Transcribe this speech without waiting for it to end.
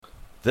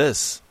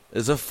This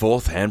is a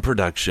Fourth Hand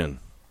production.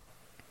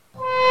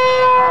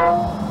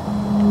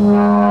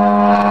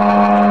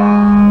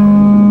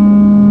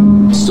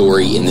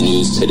 Story in the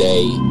news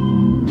today.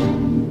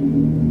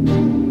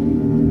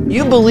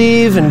 You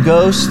believe in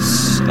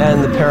ghosts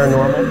and the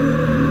paranormal?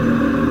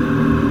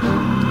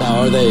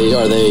 Now, are they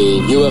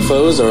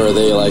UFOs, or are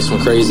they like some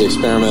crazy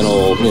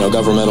experimental,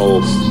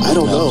 governmental? I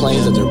don't know,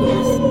 planes man. that they're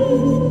building?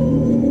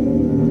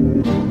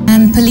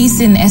 And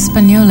police in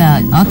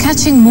Española are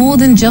catching more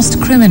than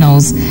just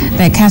criminals.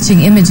 They're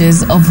catching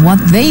images of what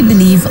they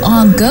believe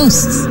are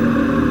ghosts.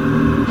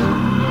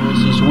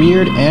 There's this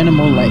weird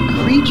animal-like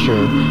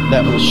creature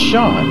that was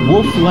shot,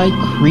 wolf-like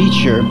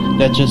creature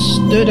that just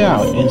stood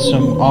out in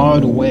some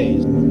odd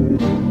ways.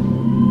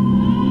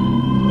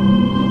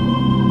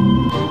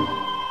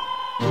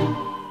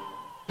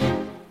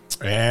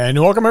 And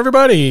welcome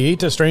everybody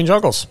to Strange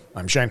Uncles.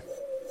 I'm Shane.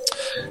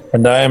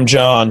 And I am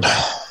John.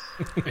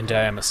 And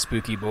I am a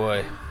spooky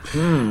boy.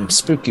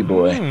 Spooky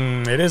boy.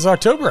 It is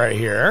October right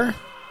here,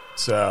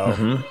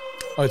 so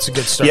it's a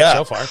good start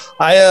so far.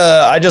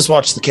 I just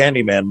watched the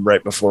Candyman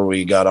right before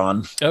we got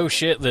on. Oh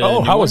shit!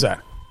 How was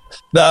that?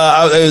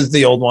 It was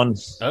the old one.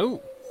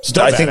 Oh,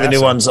 Still I think the badass, new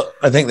though. one's.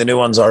 I think the new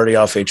one's already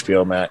off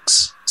HBO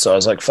Max. So I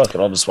was like, "Fuck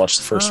it, I'll just watch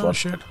the first Oh one."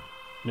 shit!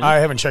 I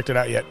haven't checked it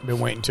out yet. Been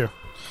waiting to.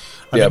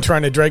 I've Yep. been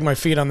trying to drag my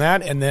feet on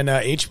that, and then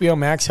HBO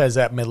Max has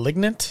that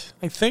Malignant.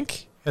 I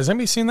think. Has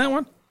anybody seen that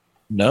one?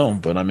 No,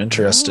 but I'm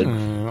interested. I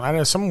don't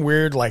know, some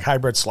weird like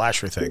hybrid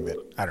slasher thing that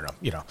I don't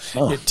know.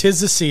 Oh. It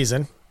 'tis the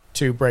season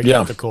to break Yeah.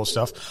 out the cool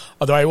stuff.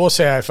 Although I will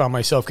say I found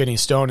myself getting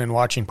stoned and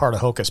watching part of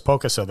Hocus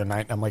Pocus the other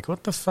night. I'm like,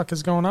 what the fuck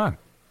is going on?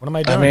 What am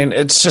I doing? I mean,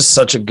 it's just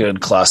such a good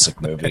classic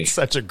movie. It's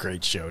such a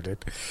great show,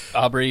 dude.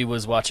 Aubrey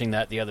was watching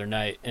that the other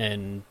night,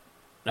 and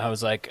I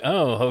was like,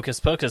 "Oh, Hocus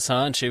Pocus,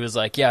 huh?" And she was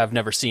like, "Yeah, I've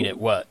never seen it."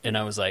 What? And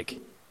I was like,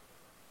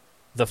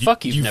 "The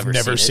fuck, you've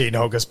never seen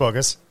Hocus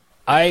Pocus?"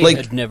 I Like-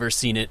 had never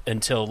seen it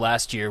until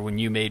last year when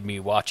you made me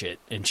watch it,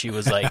 and she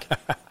was like,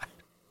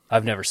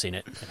 "I've never seen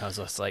it." And I was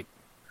just like,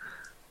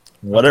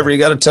 Whatever you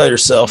got to tell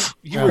yourself.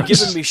 "You were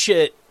giving me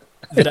shit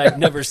that I've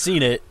never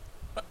seen it.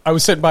 I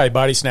was sitting by a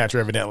body snatcher,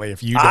 evidently.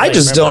 If you, I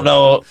just don't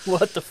know.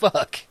 What the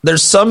fuck?"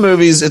 There's some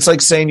movies. It's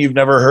like saying you've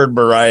never heard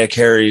Mariah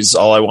Carey's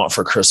 "All I Want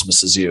for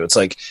Christmas Is You." It's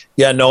like,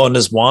 yeah, no one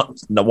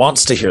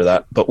wants to hear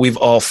that, but we've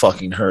all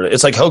fucking heard it.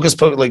 It's like Hocus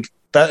Pocus. Like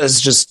that has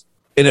just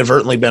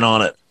inadvertently been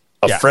on at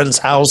a friend's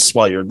house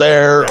while you're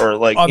there, or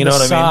like on you know the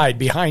what side I mean.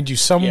 behind you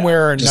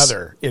somewhere or Just-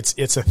 another.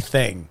 It's a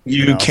thing.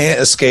 You know? can't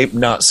escape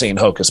not seeing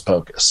Hocus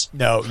Pocus.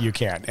 No, you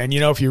can't. And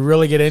if you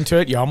really get into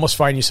it, you almost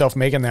find yourself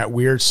making that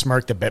weird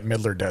smirk that Bette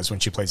Midler does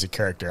when she plays a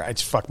character. I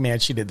just man,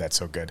 she did that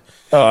so good.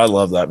 Oh, I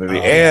love that movie.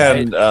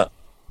 And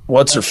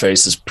what's her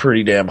face is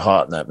pretty damn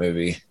hot in that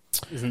movie.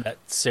 Isn't that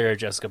Sarah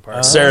Jessica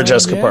Parker? Sarah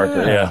Jessica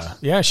Parker. Yeah.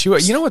 Yeah, she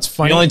was. You know what's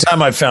funny? The only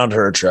time I found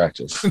her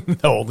attractive.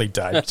 The only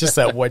time, just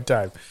that one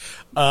time.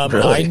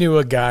 Really? I knew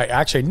a guy.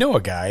 Actually, I know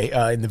a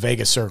guy in the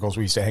Vegas circles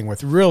we used to hang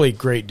with. Really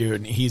great dude.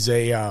 And he's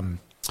a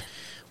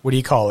what do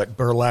you call it?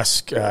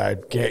 Burlesque.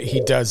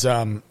 He does.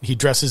 He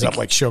dresses up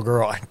like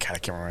showgirl. I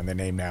can't remember the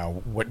name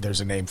now.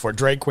 There's a name for it.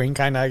 Drag queen,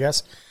 kind of, I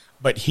guess.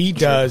 But he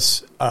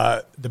does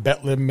the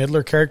Bette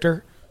Midler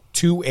character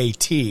to a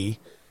T.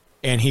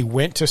 And he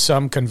went to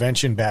some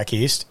convention back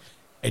east,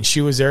 and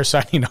she was there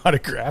signing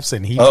autographs,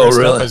 and he dressed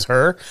up as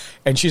her.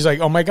 And she's like,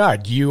 "Oh my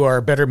God, you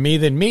are better me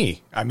than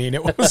me." I mean,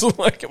 it was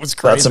like, it was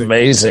crazy. That's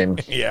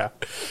amazing. Yeah.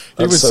 It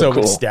That's was so so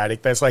cool.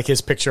 ecstatic. That's like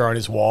his picture on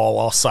his wall,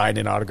 all signed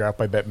and autographed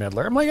by Bette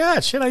Midler. I'm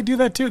like, shit, I do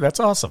that too.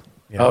 That's awesome.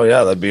 Yeah. Oh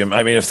yeah, that'd be.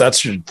 I mean, if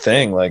that's your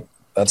thing, like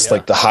that's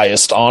like the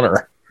highest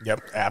honor. Yep,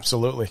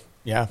 absolutely.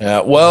 Yeah. Yeah.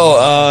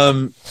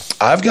 Well,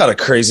 I've got a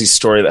crazy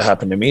story that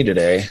happened to me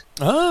today.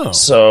 Oh.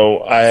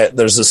 So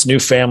there's this new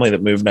family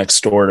that moved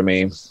next door to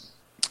me,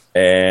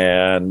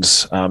 and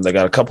they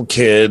got a couple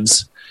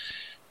kids,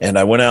 and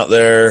I went out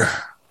there.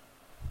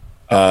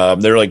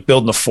 They were like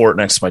building a fort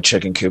next to my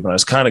chicken coop, and I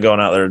was kind of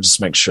going out there to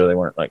just make sure they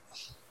weren't like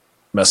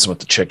messing with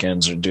the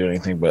chickens or doing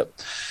anything. But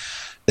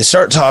they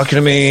start talking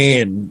to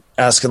me and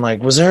asking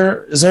like, is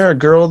there a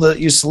girl that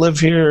used to live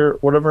here?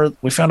 Whatever.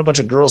 We found a bunch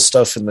of girl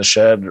stuff in the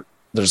shed.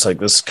 There's like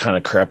this kind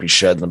of crappy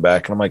shed in the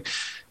back. And I'm like,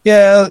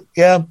 yeah.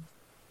 There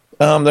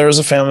was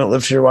a family that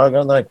lived here a while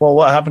ago. And they're like, well,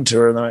 what happened to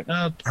her? And they're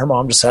like, her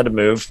mom just had to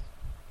move.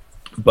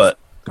 But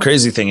the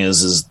crazy thing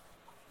is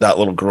that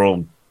little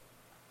girl,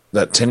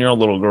 that 10-year-old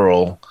little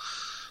girl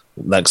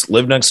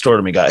lived next door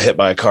to me, got hit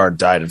by a car,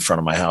 died in front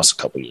of my house a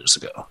couple years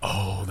ago.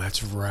 Oh,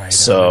 that's right.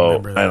 So,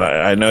 I and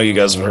I know you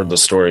guys have heard the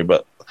story,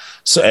 but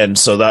it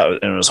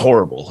was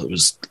horrible. It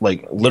was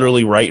like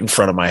literally right in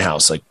front of my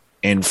house, like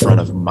in front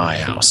of my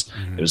house.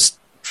 Mm-hmm. It was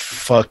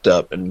fucked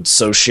up and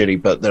so shitty,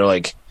 but they're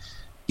like,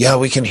 yeah,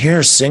 we can hear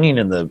her singing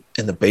in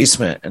the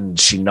basement and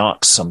she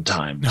knocks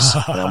sometimes.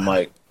 And I'm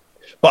like,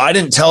 well, I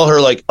didn't tell her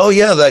like,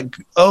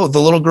 the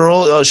little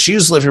girl, she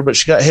used to live here, but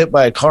she got hit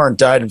by a car and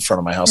died in front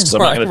of my house. Cause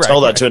I'm not going to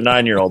tell that to a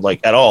 9-year-old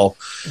like at all.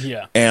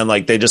 Yeah. And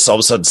like, they just all of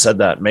a sudden said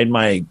that, made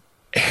my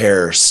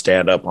hair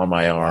stand up on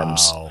my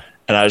arms. Wow.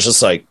 And I was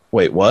just like,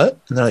 wait, what?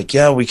 And they're like,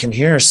 yeah, we can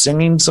hear her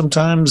singing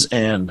sometimes,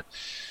 and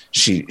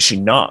she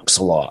knocks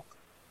a lot.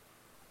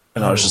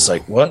 And I was just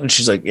like, what? And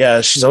she's like,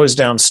 yeah, she's always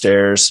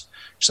downstairs.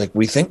 She's like,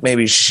 we think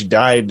maybe she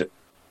died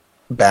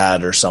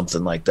bad or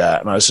something like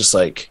that. And I was just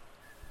like,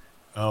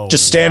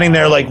 just standing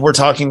there, like we're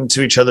talking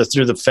to each other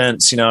through the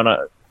fence, and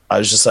I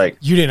was just like,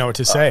 you didn't know what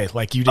to say.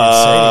 Like you didn't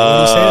say, what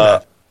did you say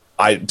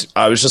to that?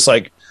 I was just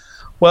like,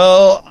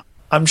 well,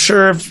 I'm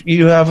sure if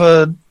you have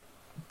a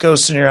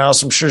ghost in your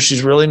house, I'm sure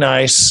she's really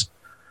nice.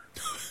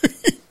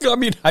 I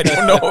mean, I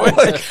don't know.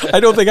 I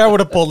don't think I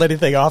would have pulled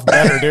anything off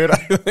better, dude. I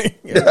think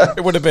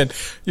it would have been,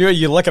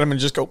 you look at him and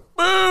just go,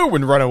 boo,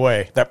 and run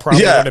away. That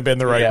probably would have been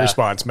the right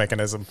response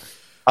mechanism.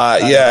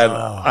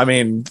 I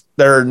mean,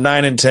 they're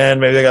 9 and 10.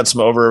 Maybe they got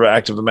some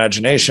overactive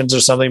imaginations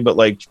or something, but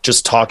like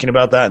just talking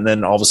about that, and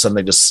then all of a sudden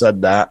they just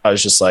said that. I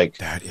was just like,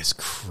 that is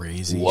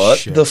crazy. What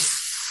shit. the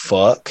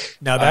fuck?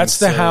 Now that's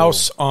the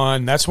house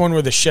that's one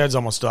where the shed's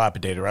almost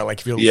dilapidated, right? Like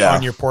if you're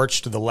on your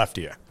porch to the left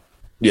of you.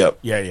 Yep.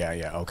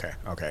 Yeah. Okay.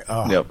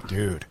 Oh, yep.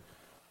 Dude.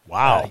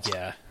 Wow.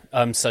 Yeah.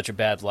 I'm such a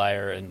bad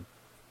liar and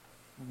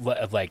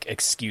like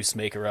excuse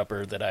maker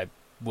upper that I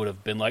would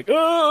have been like,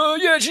 oh,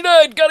 yeah, she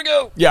died. Gotta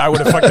go. Yeah, I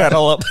would have fucked that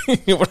all up.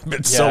 It would have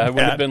been so bad. I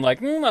would have been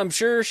like, I'm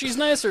sure she's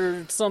nice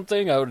or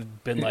something. I would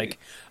have been like,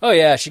 oh,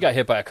 yeah, she got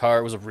hit by a car.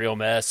 It was a real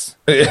mess.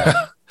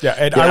 Yeah. Yeah,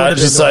 and I would have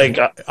just been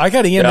like, I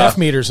got EMF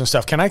meters and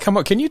stuff. Can I come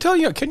up? Can you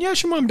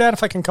ask your mom and dad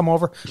if I can come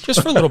over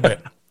just for a little bit?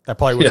 That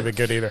probably wouldn't have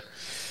been good either.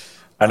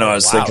 I know. I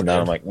was thinking that.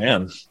 I'm like,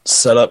 man,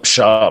 set up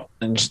shop.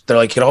 And they're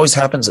like, it always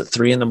happens at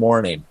 3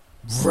 a.m.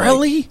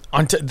 Really?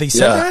 They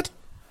said that?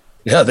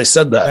 Yeah, they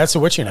said that. That's a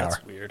witching hour.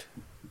 That's weird.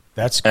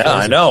 That's crazy. Yeah,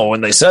 I know. When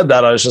they said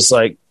that, I was just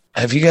like,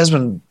 have you guys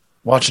been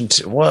watching?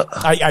 What?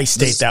 I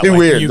state that like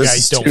weird. You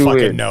guys don't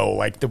fucking know.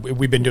 Like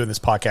we've been doing this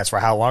podcast for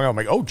how long? I'm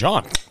like, oh,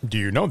 John, do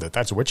you know that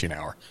that's a witching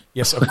hour?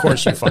 Yes, of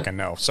course you fucking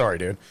know. Sorry,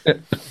 dude.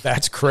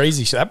 That's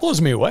crazy. That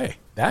blows me away.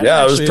 That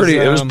it was pretty.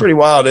 It was pretty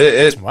wild.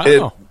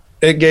 Wow.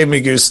 It gave me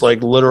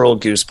literal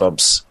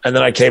goosebumps. And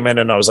then I came in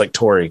and I was like,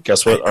 Tori,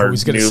 guess what? Our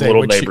new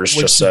little neighbors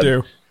just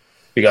said.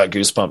 We got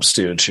goosebumps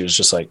too. And she was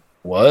just like,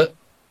 what?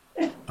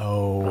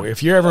 Oh,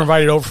 if you're ever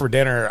invited over for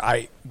dinner,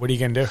 what are you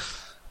going to do?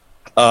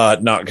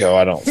 Not go.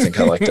 I don't think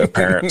I like their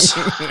parents.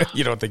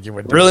 You don't think you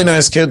would? Really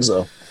nice kids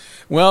though.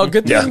 Well,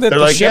 good thing that they're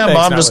like, yeah,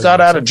 mom just got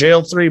out of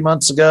jail 3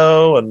 months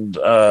ago, and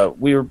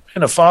we were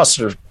in a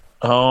foster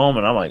home,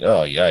 and I'm like,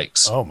 oh,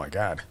 yikes. Oh my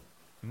God.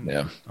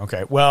 Yeah.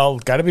 Okay. Well,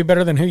 got to be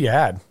better than who you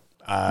had.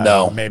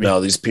 No,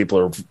 these people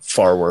are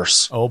far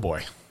worse. Oh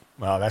boy.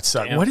 Well, that's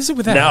what is it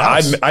with that? Now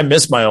house? I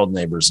miss my old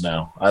neighbors.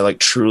 Now I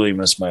truly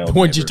miss my old.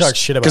 What'd neighbors. You talk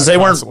shit about? Because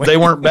they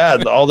weren't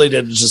bad. All they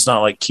did was just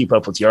not like keep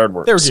up with yard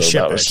work. They were just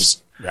shit.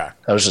 That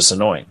was just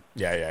annoying.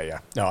 Yeah.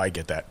 No, I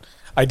get that.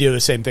 I do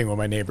the same thing with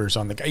my neighbors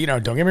on the.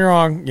 Don't get me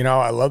wrong.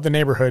 I love the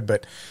neighborhood,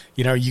 but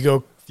you go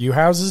a few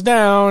houses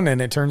down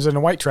and it turns into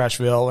White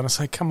Trashville, and it's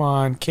like, come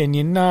on, can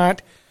you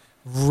not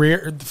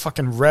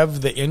fucking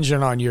rev the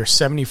engine on your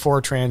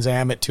 74 Trans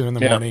Am at 2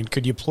 a.m?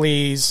 Could you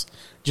please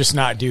just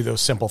not do those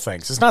simple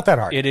things? It's not that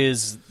hard. It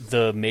is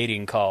the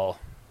mating call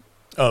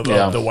of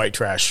the White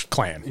Trash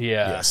clan.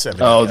 Yeah. Yes,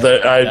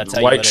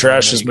 White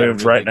Trash has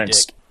moved right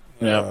next.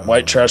 Yeah,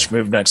 White Trash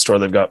moved next door.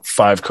 They've got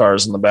 5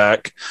 cars in the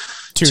back,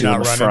 2 in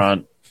the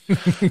front.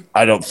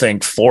 I don't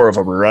think 4 of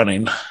them are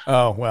running.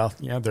 Oh well,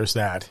 yeah. There's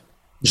that.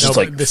 Just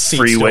like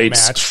free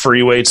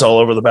weights all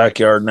over the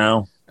backyard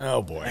now.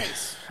 Oh boy.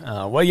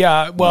 Well,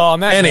 yeah. Well, on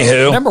that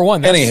note, number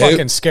 1, that's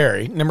fucking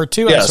scary. Number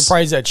 2, I'm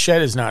surprised that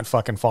shed is not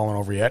fucking falling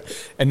over yet.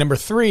 And number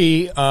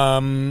 3,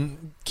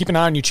 keep an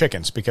eye on your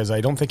chickens, because I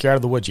don't think you're out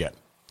of the woods yet.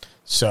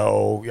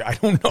 So I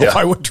don't know if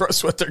I would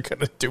trust what they're going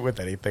to do with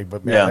anything.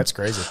 But man, that's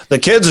crazy. The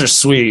kids are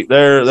sweet.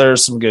 They're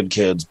some good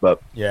kids,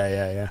 but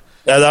yeah.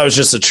 That was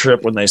just a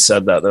trip when they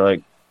said that. They're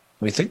like,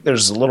 we think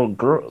there's a little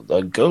girl,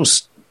 a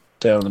ghost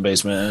down in the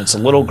basement, and it's a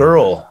little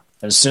girl.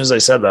 And as soon as they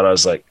said that, I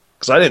was like,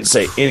 because I didn't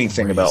say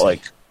anything about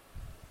like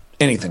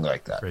anything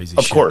like that. Crazy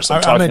of shit. course,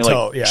 I'm talking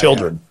like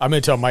children. Yeah. I'm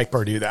going to tell Mike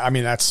Purdue that. I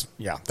mean, that's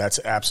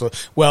absolutely.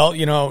 Well,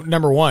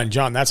 number 1,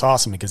 John, that's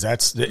awesome, because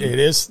it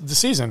is the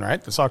season,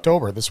 right? It's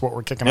October. This is what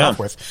we're kicking off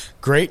with.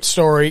 Great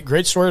story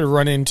to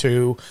run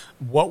into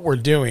what we're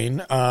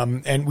doing.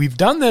 And we've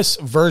done this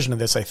version of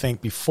this, I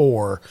think,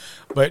 before,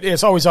 but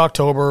it's always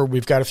October.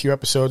 We've got a few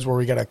episodes where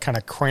we got to kind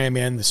of cram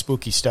in the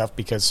spooky stuff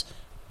because,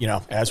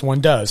 as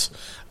one does.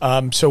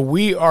 So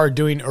we are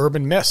doing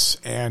urban myths,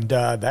 and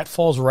that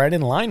falls right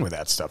in line with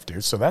that stuff,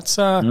 dude. So that's,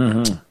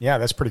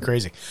 that's pretty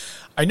crazy.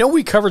 I know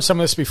we covered some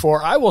of this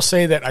before. I will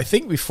say that I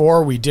think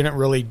before we didn't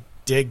really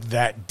dig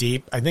that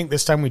deep. I think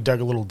this time we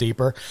dug a little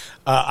deeper.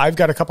 I've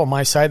got a couple on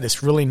my side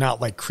that's really not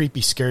like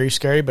creepy,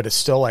 scary, but it's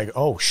still like,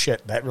 oh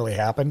shit, that really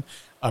happened.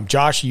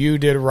 Josh, you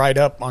did a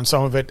write-up on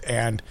some of it,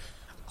 and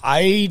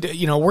we're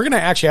going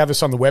to actually have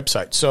this on the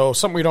website. So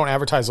something we don't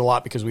advertise a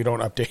lot because we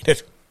don't update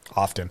it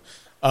often.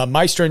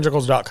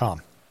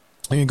 MyStrangeUncles.com.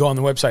 You can go on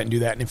the website and do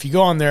that. And if you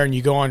go on there and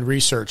you go on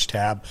research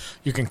tab,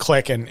 you can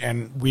click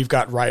and we've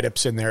got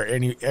write-ups in there.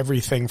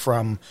 Everything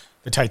from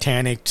the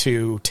Titanic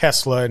to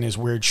Tesla and his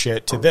weird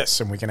shit to this,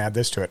 and we can add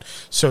this to it.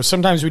 So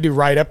sometimes we do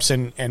write-ups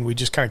and we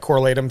just kind of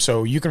correlate them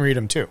so you can read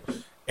them too.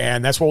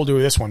 And that's what we'll do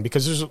with this one,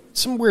 because there's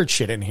some weird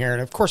shit in here.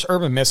 And of course,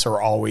 urban myths are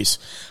always,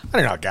 I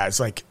don't know, guys,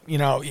 like, you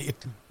know,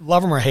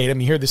 love them or hate them.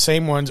 You hear the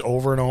same ones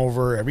over and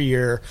over every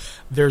year.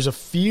 There's a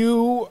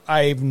few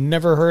I've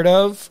never heard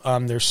of.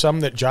 There's some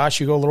that, Josh,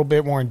 you go a little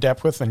bit more in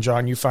depth with, and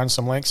John, you found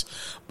some links.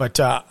 But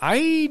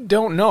I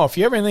don't know. If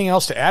you have anything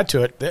else to add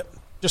to it,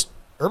 just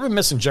urban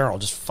myths in general,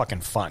 just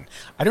fucking fun.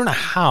 I don't know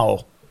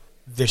how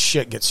this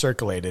shit gets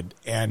circulated.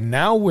 And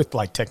now with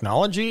like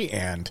technology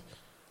and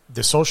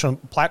the social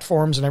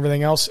platforms and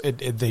everything else,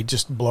 they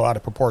just blow out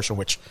of proportion,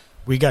 which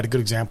we got a good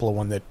example of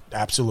one that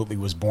absolutely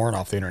was born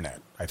off the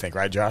internet, I think.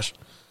 Right, Josh?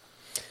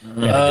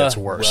 And it gets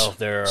worse. Well,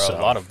 there are a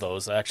lot of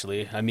those,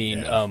 actually. I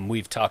mean,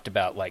 we've talked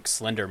about, like,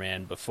 Slender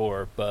Man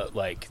before, but,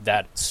 like,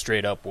 that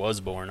straight up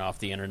was born off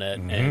the internet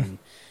and,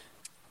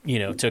 you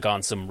know, took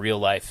on some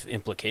real-life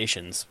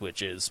implications,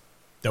 which is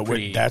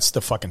that's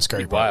the fucking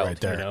scary part wild, right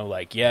there. You know,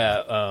 like,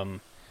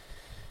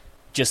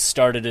 just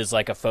started as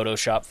like a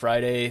Photoshop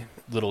Friday.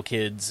 Little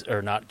kids,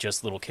 or not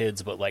just little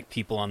kids, but like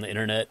people on the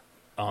internet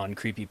on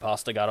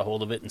Creepypasta got a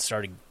hold of it and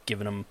started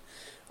giving them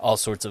all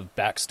sorts of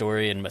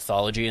backstory and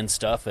mythology and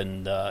stuff,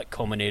 and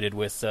culminated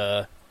with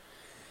a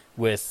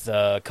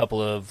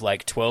couple of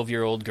like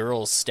 12-year-old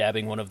girls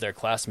stabbing one of their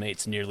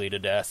classmates nearly to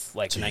death,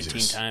 like 19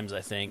 times,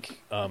 I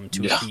think,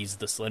 to appease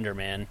the Slender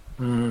Man.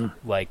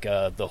 Like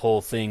the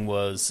whole thing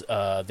was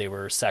they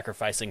were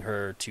sacrificing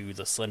her to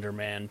the Slender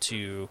Man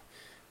to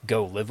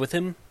go live with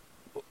him,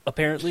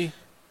 apparently.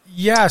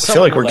 Yeah, I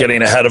feel like we're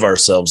getting ahead of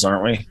ourselves,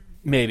 aren't we?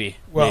 Maybe.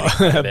 Well,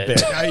 a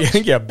bit.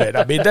 Yeah, a bit.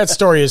 I mean, that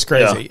story is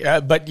crazy. Yeah.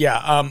 But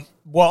yeah,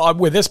 well,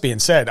 with this being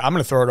said, I'm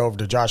going to throw it over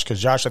to Josh, because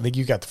Josh, I think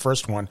you got the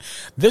first one.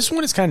 This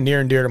one is kind of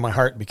near and dear to my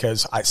heart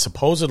because I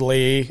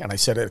supposedly, and I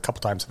said it a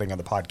couple times, I think, on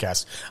the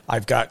podcast,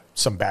 I've got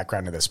some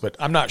background to this, but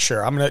I'm not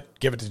sure. I'm going to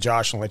give it to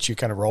Josh and let you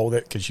kind of roll with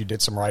it because you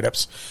did some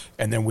write-ups,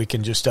 and then we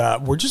can just,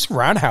 we're just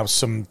roundhouse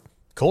some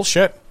cool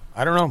shit.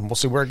 I don't know. We'll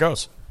see where it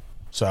goes.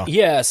 So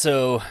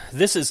so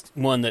this is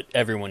one that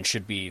everyone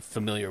should be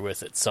familiar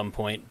with at some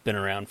point. Been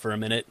around for a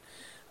minute.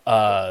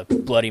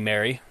 Bloody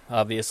Mary,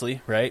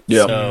 obviously, right?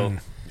 Yeah.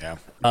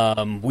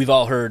 So, we've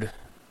all heard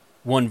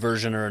one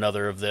version or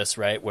another of this,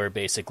 right? Where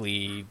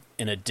basically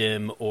in a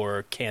dim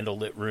or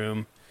candlelit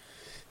room,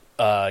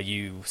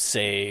 you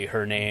say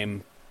her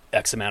name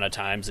X amount of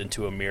times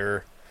into a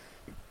mirror,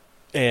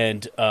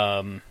 and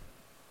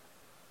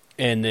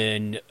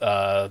then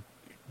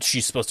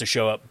she's supposed to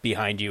show up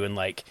behind you and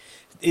like.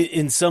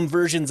 In some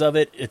versions of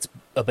it, it's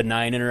a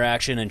benign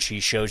interaction, and she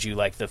shows you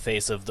like the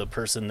face of the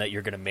person that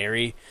you're going to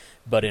marry.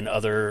 But in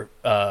other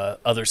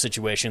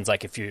situations,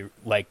 like if you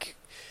like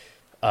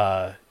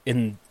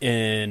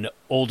in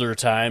older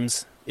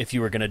times, if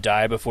you were going to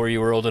die before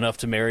you were old enough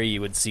to marry,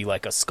 you would see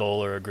like a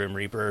skull or a Grim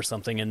Reaper or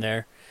something in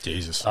there.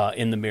 Jesus,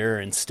 in the mirror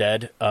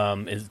instead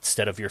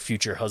of your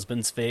future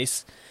husband's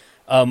face,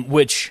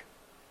 which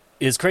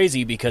is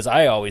crazy because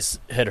I always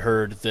had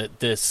heard that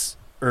this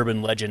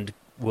urban legend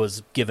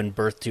was given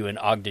birth to in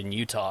Ogden,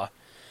 Utah.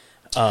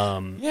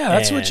 Yeah,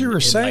 that's what you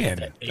were saying.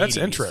 Like that's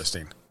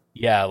interesting.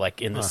 Yeah,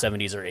 like in the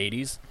 70s or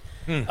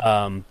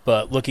 80s.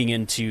 But looking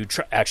into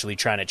actually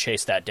trying to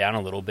chase that down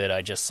a little bit,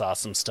 I just saw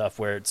some stuff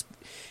where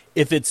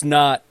if it's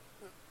not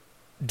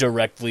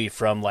directly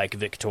from like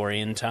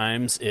Victorian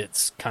times,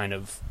 it's kind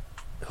of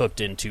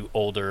hooked into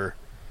older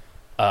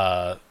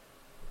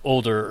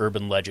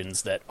urban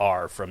legends that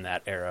are from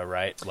that era,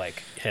 right?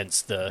 Like,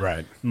 hence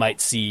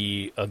might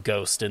see a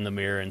ghost in the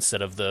mirror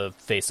instead of the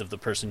face of the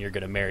person you're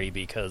going to marry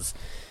because,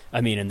 I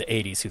mean, in the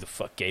 80s, who the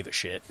fuck gave a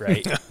shit,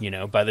 right? You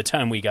know, by the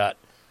time we get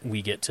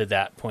to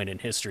that point in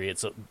history,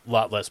 it's a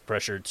lot less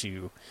pressure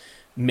to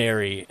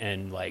marry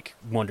and, like,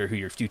 wonder who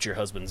your future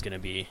husband's going to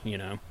be, you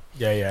know?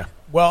 Yeah.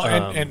 Well,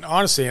 and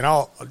honestly, and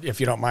I'll, if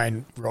you don't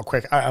mind, real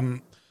quick,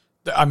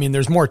 I mean,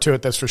 there's more to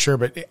it, that's for sure.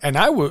 But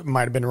I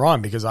might have been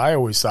wrong because I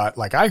always thought,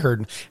 like I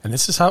heard, and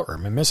this is how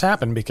urban myths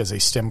happen because they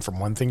stem from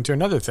one thing to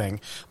another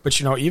thing. But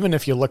you know, even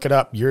if you look it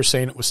up, you're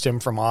saying it was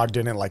stemmed from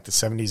Ogden in like the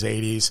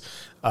 70s,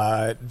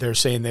 80s. They're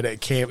saying that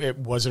it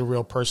wasn't a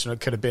real person.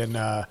 It could have been.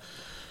 Let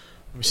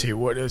me see.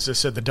 What is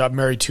this? The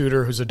Mary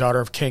Tudor, who's the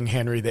daughter of King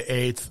Henry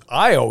VIII.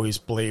 I always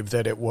believed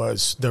that it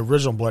was the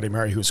original Bloody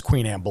Mary, who was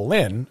Queen Anne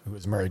Boleyn, who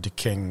was married to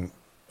King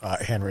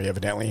Henry,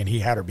 evidently, and he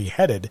had her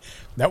beheaded.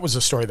 That was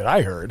a story that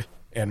I heard,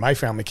 and my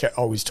family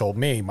always told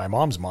me, my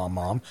mom's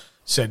mom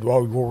said,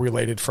 well, we're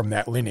related from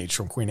that lineage,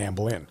 from Queen Anne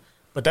Boleyn.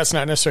 But that's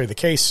not necessarily the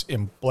case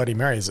in Bloody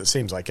Mary, as it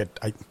seems like. It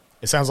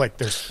sounds like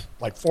there's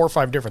like 4 or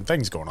 5 different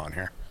things going on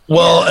here.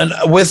 Well, and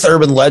with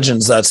urban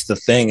legends, that's the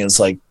thing,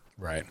 is like,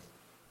 right,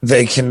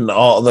 they can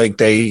all, like,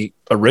 they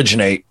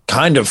originate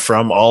kind of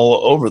from all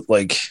over,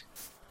 like,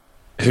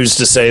 who's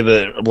to say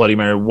that Bloody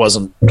Mary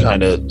wasn't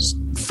kind of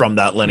from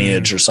that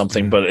lineage or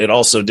something, but it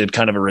also did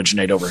kind of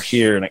originate over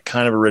here, and it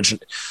kind of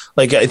originated.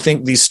 Like, I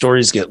think these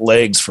stories get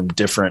legs from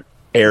different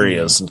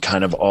areas and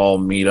kind of all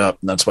meet up.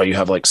 And that's why you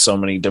have like so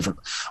many different.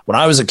 When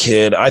I was a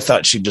kid, I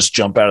thought she'd just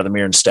jump out of the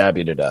mirror and stab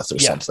you to death or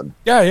something.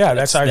 Yeah,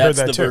 that's I heard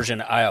that the too.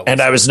 version I always.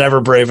 And I was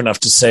never brave enough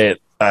to say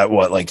it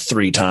like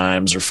 3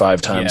 times or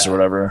 5 times or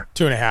whatever.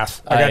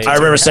 2.5. I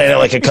remember saying it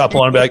like a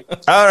couple and I'd be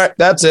like, all right,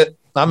 that's it.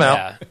 I'm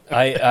out.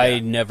 Yeah, I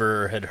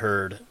never had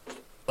heard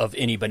of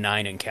any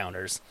benign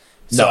encounters.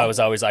 So I was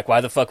always like, why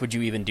the fuck would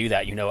you even do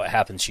that? You know what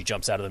happens? She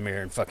jumps out of the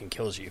mirror and fucking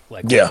kills you.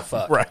 Like, what the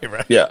fuck?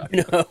 Right. Yeah.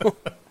 You know?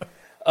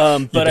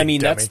 But I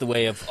mean, dummy. that's the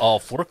way of all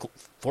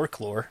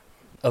folklore,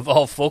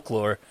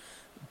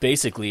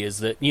 basically, is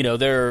that, you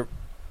know,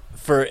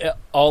 for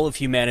all of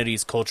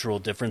humanity's cultural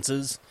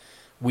differences,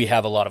 we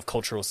have a lot of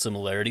cultural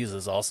similarities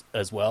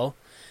as well.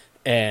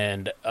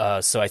 And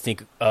so I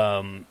think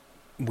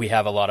we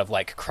have a lot of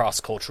like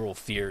cross-cultural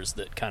fears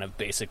that kind of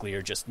basically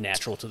are just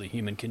natural to the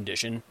human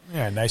condition.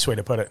 Yeah, nice way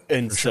to put it.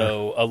 And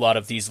so a lot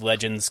of these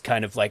legends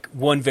kind of like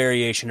one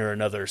variation or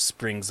another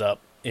springs up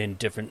in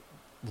different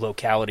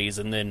localities.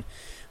 And then,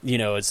 you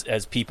know,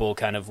 as people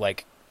kind of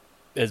like,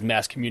 as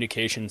mass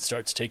communication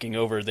starts taking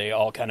over, they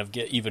all kind of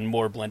get even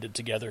more blended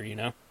together, you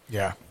know?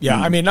 Yeah.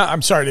 I mean,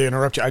 I'm sorry to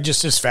interrupt you.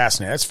 It's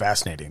fascinating. That's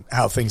fascinating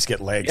how things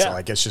get legs. Yeah.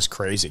 Like, it's just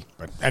crazy.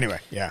 But anyway,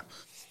 yeah.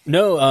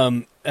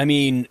 No, I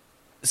mean,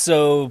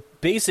 so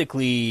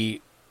basically,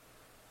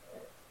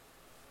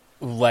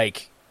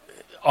 like,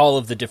 all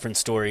of the different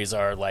stories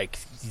are like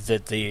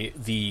that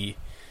the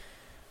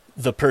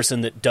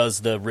person that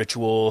does the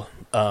ritual,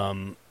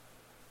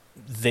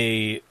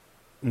 they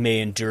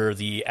may endure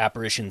the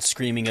apparition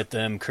screaming at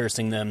them,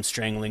 cursing them,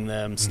 strangling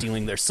them,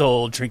 stealing their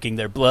soul, drinking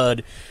their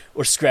blood,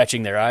 or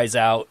scratching their eyes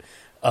out.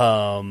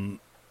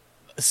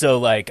 So,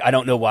 like, I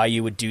don't know why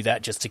you would do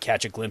that just to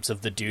catch a glimpse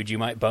of the dude you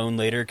might bone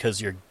later,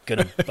 because you're going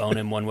to bone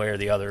him one way or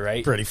the other,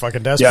 right? Pretty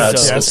fucking desperate. Yeah,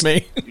 That's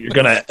me.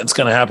 It's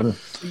gonna happen.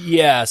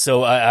 Yeah,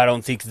 so I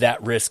don't think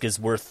that risk is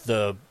worth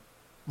the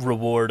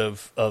reward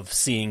of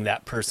seeing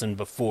that person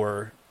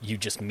before you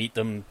just meet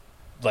them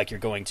like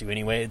you're going to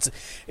anyway.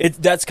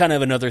 That's kind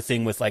of another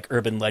thing with like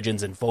urban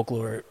legends and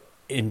folklore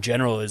in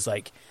general, is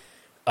like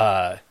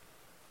a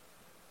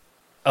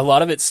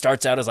lot of it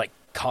starts out as like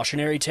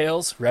cautionary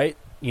tales, right?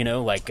 You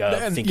know, like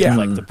thinking of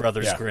like the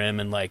Brothers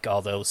Grimm and like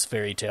all those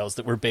fairy tales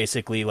that were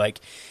basically like,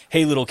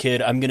 hey, little kid,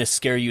 I'm going to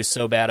scare you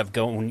so bad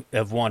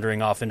of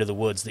wandering off into the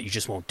woods that you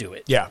just won't do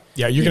it. Yeah.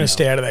 You're going to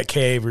stay out of that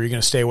cave, or you're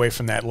going to stay away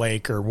from that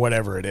lake, or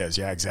whatever it is.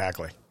 Yeah,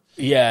 exactly.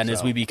 Yeah, and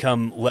as we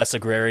become less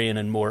agrarian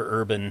and more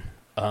urban,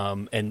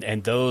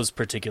 and those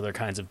particular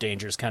kinds of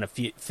dangers kind of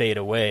fade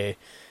away,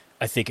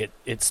 I think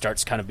it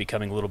starts kind of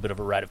becoming a little bit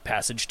of a rite of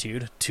passage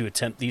to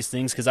attempt these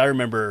things. Because I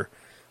remember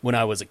when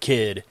I was a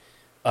kid,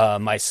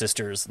 my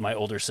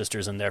older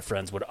sisters and their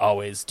friends would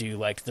always do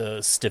like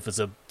the stiff as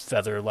a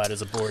feather, light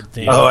as a board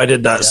thing. Oh, I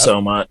did that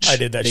so much. I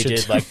did that They shit did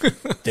too.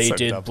 like they So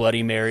did dumb.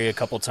 Bloody Mary a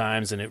couple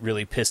times, and it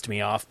really pissed me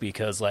off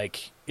because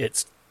like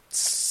it's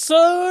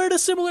sort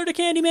of similar to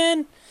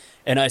Candyman.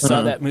 And I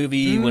saw that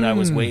movie when I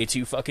was way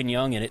too fucking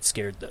young, and it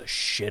scared the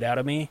shit out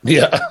of me.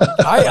 Yeah.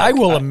 I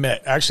will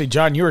admit, actually,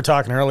 John, you were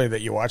talking earlier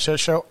that you watched that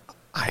show.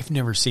 I've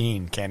never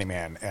seen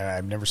Candyman, and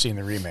I've never seen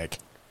the remake.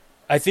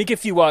 I think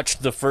if you watch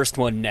the first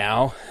one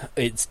now,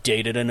 it's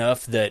dated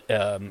enough that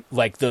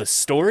like the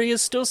story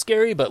is still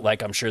scary, but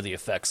like I'm sure the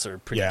effects are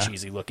pretty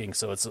cheesy looking,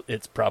 so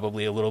it's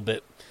probably a little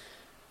bit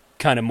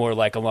kind of more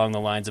like along the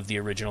lines of the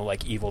original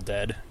like Evil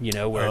Dead, you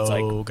know, where it's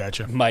like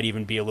gotcha. might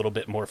even be a little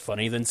bit more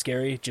funny than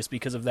scary just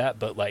because of that.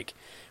 But like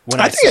when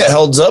I think it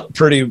holds up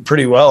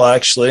pretty well,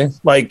 actually.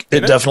 Like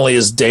it definitely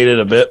is dated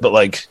a bit, but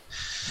like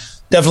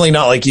definitely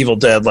not like Evil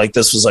Dead. Like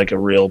this was like a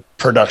real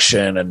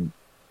production and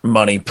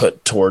money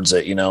put towards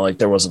it, you know, like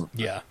there wasn't.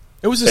 Yeah,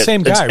 it was the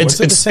same guy.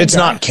 It's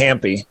not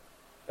campy.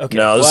 Okay,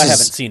 no, well, I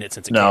haven't seen it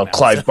since it came out.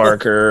 Clive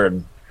Barker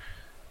and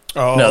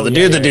the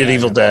dude that did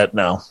Evil Dead.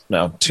 No,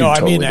 I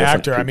totally mean the different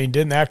actor. I mean,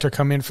 didn't the actor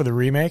come in for the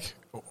remake?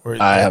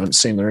 I haven't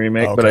seen the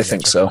remake, but I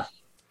think so.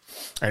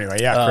 Anyway,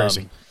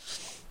 crazy.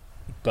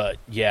 But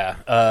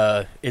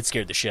yeah, it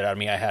scared the shit out of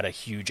me. I had a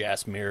huge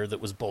ass mirror that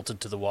was bolted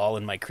to the wall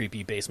in my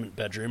creepy basement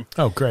bedroom.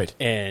 Oh, great!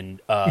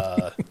 And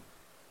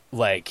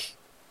like,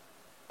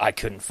 I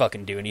couldn't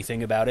fucking do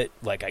anything about it.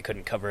 Like, I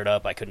couldn't cover it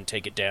up. I couldn't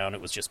take it down. It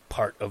was just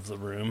part of the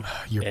room.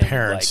 Your and,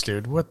 parents, like,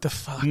 dude. What the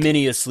fuck?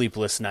 Many a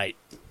sleepless night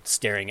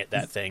staring at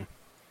that thing.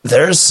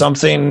 There's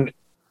something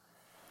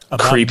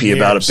creepy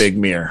about a big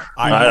mirror.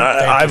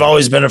 I've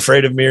always been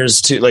afraid of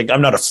mirrors too. Like,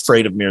 I'm not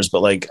afraid of mirrors,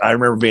 but like, I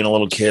remember being a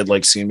little kid,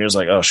 like seeing mirrors,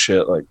 like, oh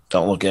shit, like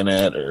don't look in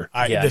it. Or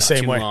The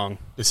same way.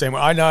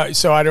 I know.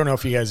 So I don't know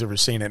if you guys ever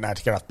seen it. Not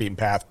to get off the beaten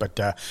path, but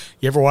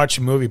you ever watch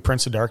the movie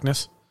Prince of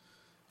Darkness,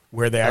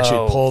 where they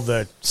actually pull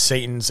the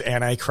Satan's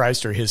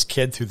Antichrist or his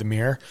kid through the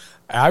mirror?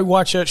 I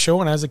watched that show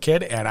when I was a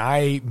kid,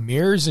 and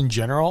mirrors in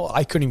general,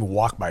 I couldn't even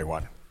walk by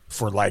one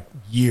for like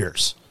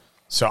years.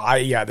 So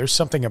there's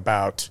something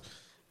about,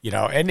 you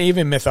know, and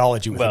even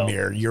mythology with a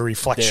mirror, your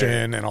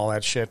reflection and all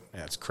that shit.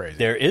 Yeah, it's crazy.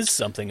 There is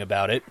something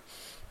about it.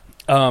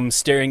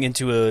 Staring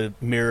into a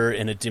mirror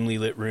in a dimly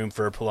lit room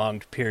for a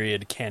prolonged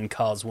period can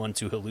cause one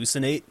to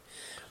hallucinate.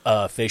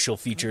 Facial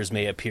features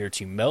may appear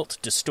to melt,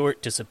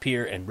 distort,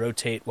 disappear, and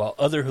rotate, while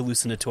other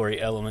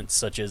hallucinatory elements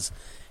such as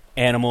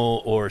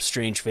animal or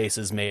strange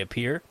faces may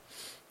appear.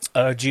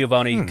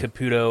 Giovanni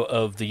Caputo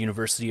of the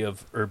University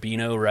of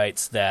Urbino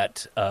writes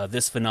that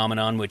this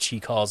phenomenon, which he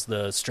calls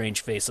the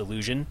strange face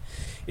illusion,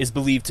 is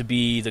believed to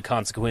be the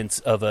consequence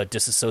of a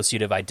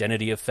dissociative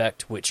identity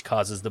effect, which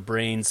causes the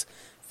brain's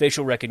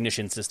facial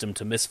recognition system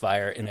to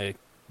misfire in a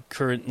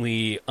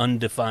currently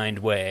undefined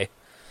way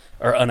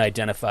or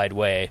unidentified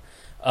way.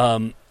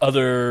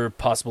 Other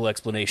possible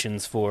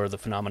explanations for the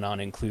phenomenon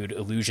include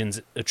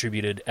illusions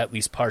attributed at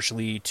least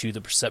partially to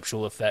the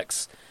perceptual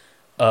effects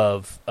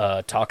of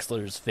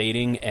Toxler's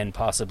fading and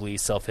possibly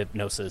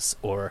self-hypnosis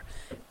or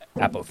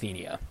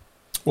apophenia.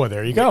 Well,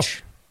 there you go.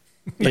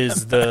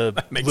 Is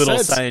the little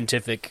sense.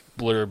 Scientific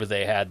blurb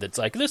they had that's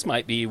like, this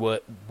might be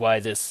why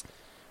this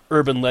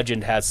urban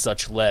legend has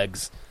such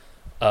legs.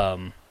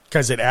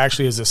 Because it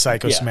actually is a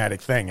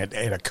psychosomatic thing. It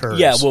occurs.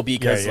 Yeah, well,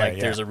 because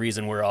there's a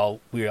reason we all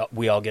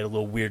get a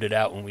little weirded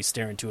out when we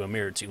stare into a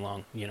mirror too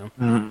long, you know?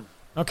 Mm-hmm.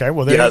 Okay,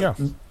 well, there you go.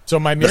 So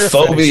my mirror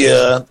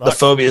the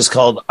phobia is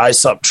called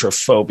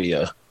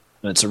isoptrophobia,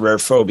 and it's a rare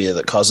phobia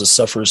that causes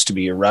sufferers to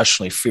be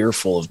irrationally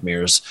fearful of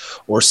mirrors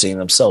or seeing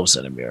themselves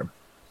in a mirror.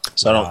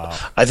 So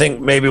I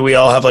think maybe we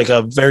all have like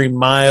a very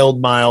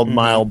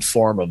mild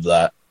form of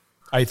that.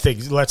 I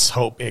think let's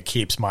hope it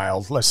keeps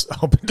mild. Let's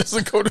hope it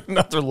doesn't go to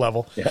another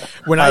level. Yeah.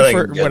 When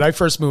I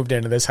first moved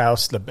into this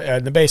house, the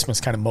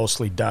basement's kind of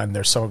mostly done.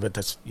 There's some of it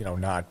that's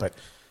not, but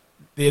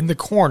in the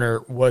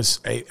corner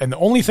was and the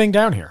only thing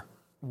down here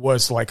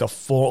was like a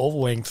full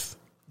length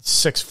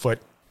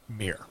 6-foot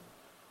mirror.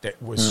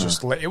 That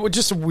was it was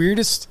just the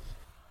weirdest.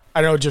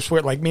 I don't know, just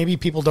weird. Like maybe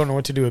people don't know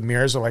what to do with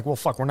mirrors. They're like, well,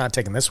 fuck, we're not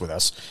taking this with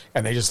us,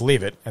 and they just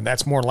leave it, and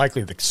that's more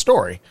likely the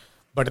story.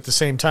 But at the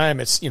same time,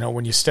 it's,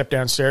 when you step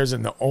downstairs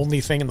and the only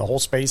thing in the whole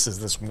space is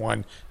this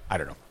one, I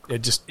don't know.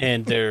 It just...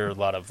 And there are a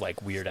lot of,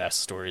 like, weird-ass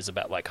stories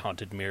about, like,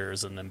 haunted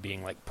mirrors and them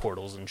being, like,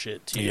 portals and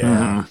shit, too.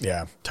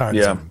 Yeah, tons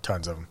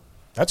of them.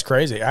 That's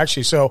crazy.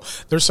 Actually, so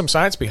there's some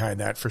science behind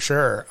that for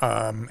sure.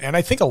 And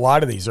I think a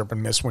lot of these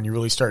urban myths when you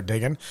really start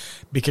digging,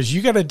 because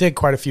you got to dig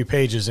quite a few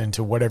pages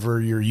into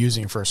whatever you're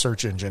using for a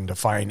search engine to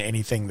find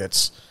anything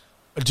that's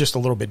just a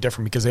little bit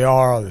different, because they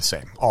are all the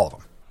same, all of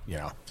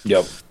them,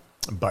 Yep.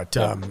 But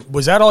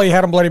was that all you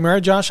had on Bloody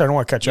Mary, Josh? I don't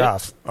want to cut you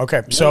off.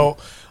 Okay, so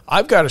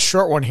I've got a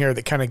short one here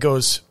that kind of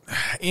goes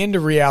into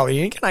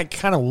reality. And I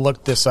kind of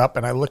looked this up,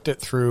 and I looked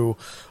it through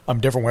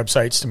different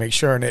websites to make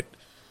sure, and it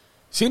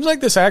seems like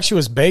this actually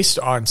was based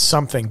on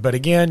something. But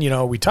again,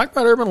 we talked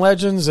about urban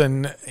legends,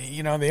 and,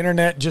 the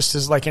internet just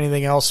is like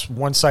anything else.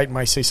 One site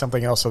might say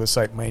something else, other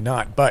site may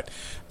not. But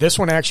this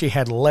one actually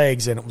had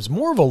legs, and it was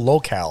more of a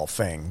locale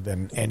thing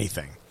than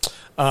anything.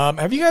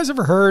 Have you guys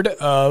ever heard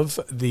of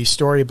the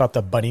story about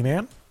the Bunny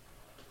Man?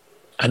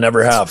 I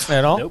never have.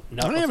 At all? Nope,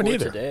 not I haven't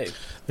either. Today.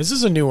 This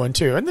is a new one,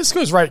 too. And this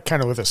goes right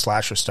kind of with the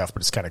slasher stuff,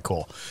 but it's kind of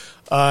cool.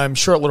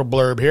 Short little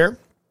blurb here.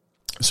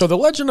 So the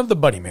legend of the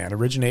Bunny Man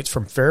originates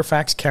from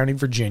Fairfax County,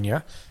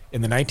 Virginia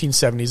in the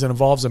 1970s and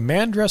involves a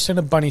man dressed in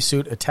a bunny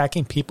suit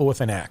attacking people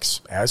with an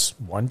axe, as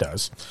one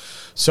does.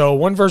 So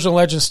one version of the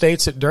legend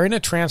states that during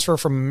a transfer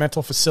from a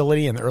mental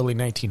facility in the early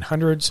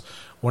 1900s,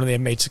 one of the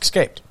inmates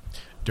escaped.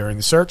 During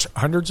the search,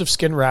 hundreds of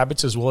skinned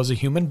rabbits as well as a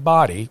human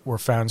body were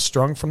found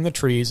strung from the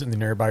trees in the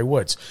nearby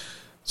woods.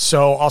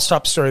 So I'll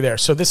stop the story there.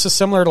 So this is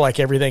similar to like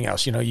everything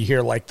else. You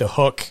hear like the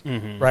hook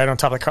right on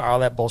top of the car, all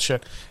that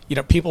bullshit.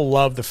 People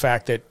love the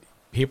fact that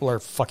people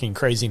are fucking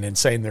crazy and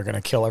insane. They're going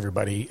to kill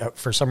everybody.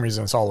 For some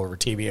reason, it's all over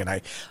TV.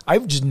 And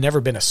I've just never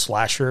been a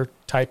slasher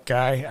type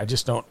guy. I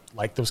just don't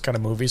like those kind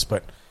of movies.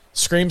 But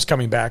Scream's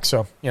coming back.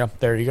 So,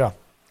 there you go.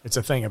 It's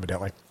a thing,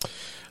 evidently.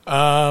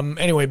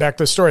 Anyway, back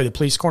to the story. The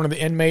police cornered the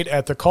inmate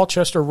at the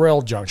Colchester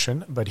Rail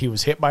Junction, but he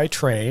was hit by a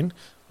train,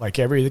 like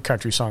every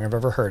country song I've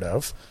ever heard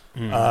of.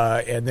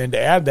 And then to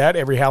add that,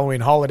 every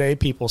Halloween holiday,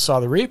 people saw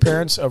the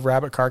reappearance of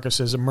rabbit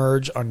carcasses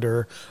emerge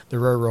under the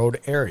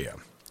railroad area.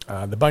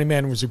 The Bunny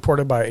Man was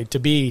reported to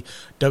be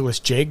Douglas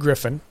J.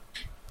 Griffin,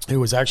 who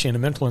was actually in a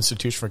mental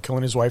institution for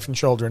killing his wife and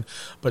children,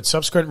 but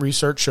subsequent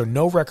research showed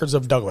no records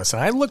of Douglas.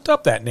 And I looked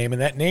up that name,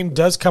 and that name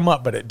does come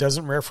up, but it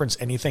doesn't reference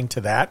anything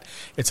to that.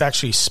 It's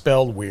actually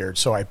spelled weird,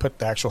 so I put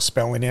the actual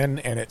spelling in,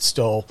 and it's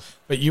still,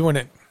 but you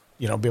wouldn't,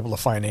 be able to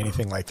find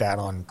anything like that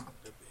on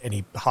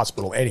any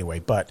hospital anyway.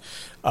 But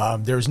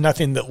there's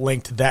nothing that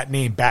linked that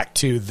name back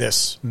to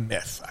this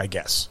myth, I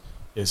guess,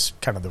 is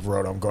kind of the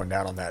road I'm going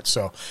down on that.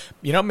 So,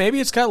 maybe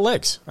it's got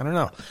legs. I don't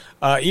know.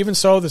 Even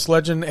so, this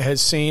legend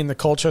has seen the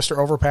Colchester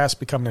Overpass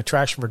become an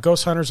attraction for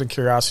ghost hunters and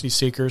curiosity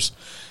seekers.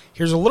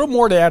 Here's a little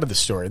more to add to the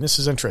story, and this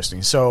is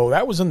interesting. So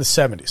that was in the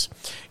 70s.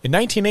 In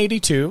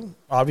 1982,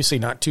 obviously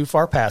not too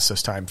far past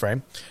this time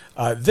frame,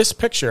 this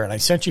picture, and I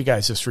sent you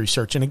guys this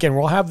research, and again,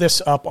 we'll have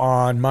this up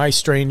on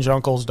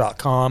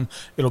mystrangeuncles.com.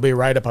 It'll be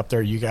right up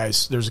there. You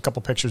guys, there's a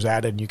couple pictures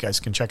added, and you guys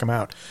can check them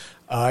out.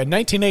 In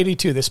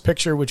 1982, this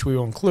picture, which we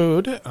will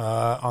include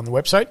on the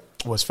website,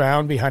 was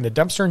found behind a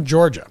dumpster in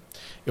Georgia.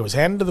 It was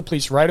handed to the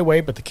police right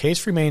away, but the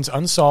case remains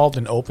unsolved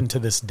and open to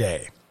this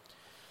day.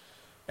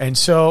 And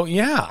so,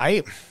 yeah,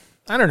 I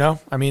don't know.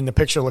 I mean, the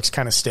picture looks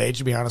kind of staged,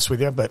 to be honest with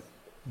you, but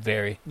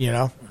Very.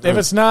 If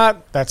it's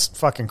not, that's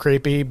fucking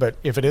creepy. But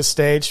if it is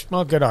staged,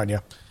 well, good on you.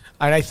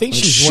 And I think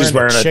she's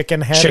wearing a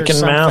chicken head or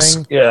something.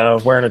 Mask. Yeah,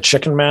 wearing a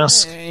chicken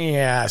mask.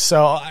 Yeah,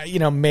 so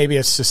maybe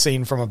it's a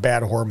scene from a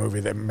bad horror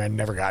movie that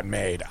never got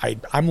made.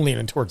 I'm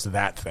leaning towards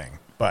that thing,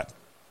 but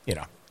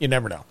you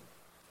never know.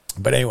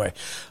 But anyway,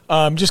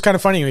 just kind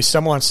of funny. You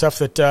stumble on stuff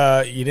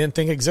that you didn't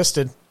think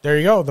existed. There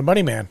you go, the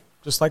Money Man,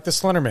 just like the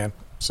Slender Man.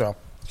 So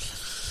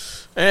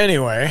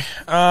anyway,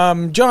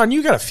 John,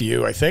 you got a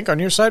few, I think, on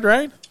your side,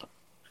 right?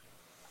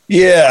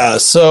 Yeah,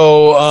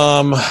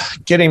 so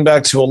getting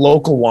back to a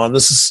local one,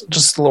 this is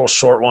just a little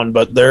short one,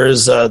 but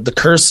there's the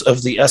Curse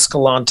of the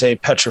Escalante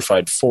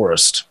Petrified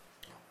Forest.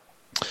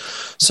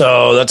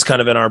 So that's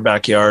kind of in our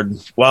backyard.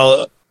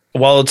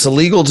 While it's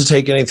illegal to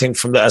take anything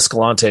from the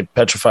Escalante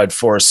Petrified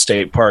Forest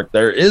State Park,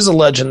 there is a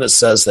legend that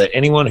says that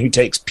anyone who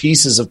takes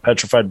pieces of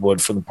petrified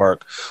wood from the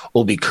park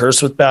will be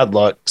cursed with bad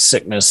luck,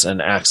 sickness,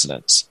 and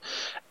accidents.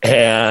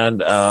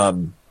 And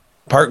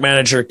park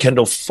manager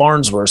Kendall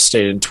Farnsworth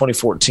stated in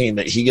 2014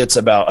 that he gets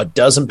about a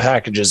dozen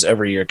packages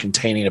every year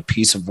containing a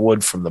piece of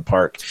wood from the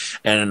park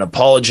and an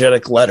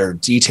apologetic letter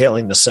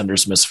detailing the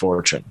sender's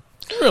misfortune.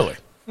 Really?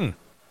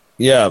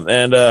 Yeah,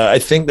 and I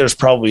think there's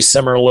probably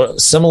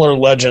similar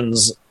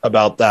legends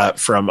about that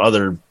from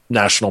other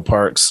national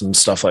parks and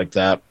stuff like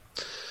that.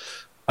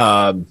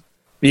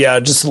 Yeah,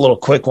 just a little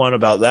quick one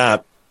about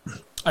that.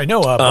 I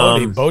know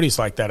Bodie's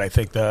like that, I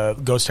think, the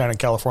ghost town in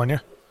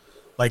California.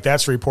 Like,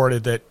 that's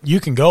reported that you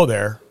can go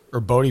there,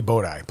 or Bodie.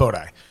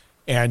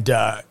 And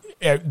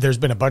there's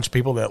been a bunch of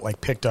people that,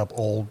 like, picked up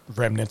old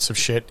remnants of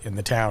shit in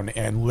the town,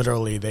 and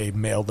literally they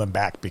mailed them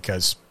back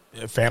because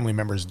family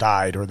members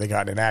died, or they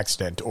got in an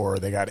accident, or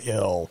they got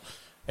ill.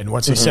 And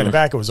once they sent it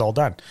back, it was all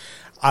done.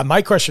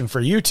 My question for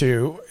you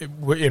two,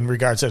 in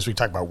regards as we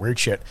talk about weird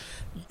shit,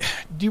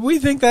 do we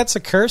think that's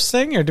a curse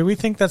thing, or do we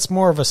think that's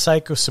more of a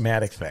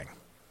psychosomatic thing?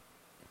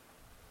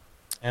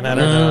 And I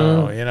don't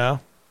know,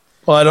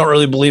 Well, I don't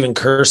really believe in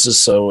curses,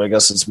 so I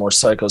guess it's more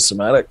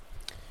psychosomatic.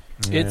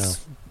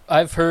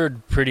 I've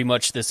heard pretty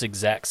much this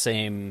exact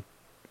same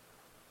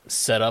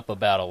setup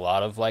about a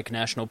lot of like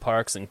national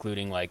parks,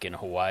 including like in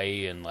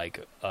Hawaii and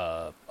like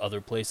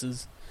other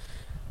places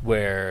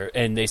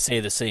and they say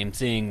the same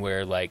thing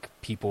where like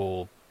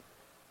people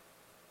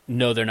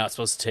know they're not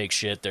supposed to take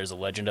shit. There's a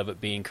legend of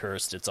it being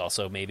cursed. It's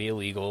also maybe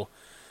illegal.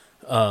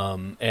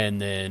 And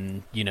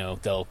then,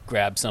 they'll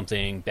grab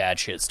something, bad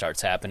shit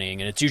starts happening,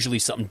 and it's usually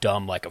something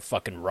dumb like a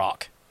fucking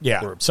rock.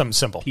 Yeah, or something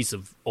simple. Piece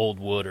of old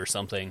wood or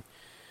something.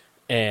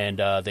 And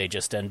they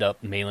just end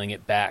up mailing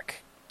it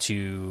back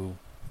to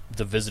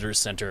the visitor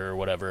center or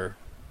whatever,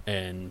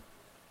 and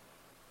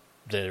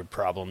their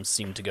problems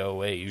seem to go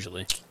away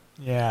usually.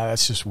 Yeah,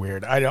 that's just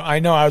weird. I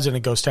know I was in a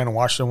ghost town in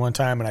Washington one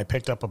time, and I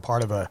picked up a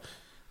part of a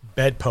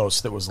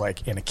bedpost that was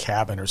like in a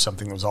cabin or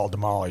something that was all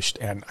demolished,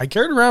 and I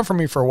carried it around for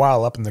me for a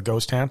while up in the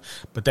ghost town,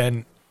 but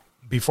then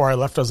before I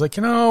left, I was like,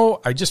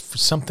 I just,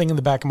 something in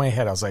the back of my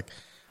head, I was like,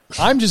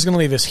 I'm just going to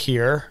leave this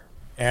here,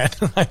 and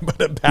I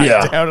put it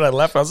back down, and I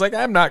left. I was like,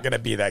 I'm not going to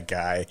be that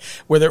guy,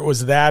 whether it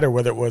was that or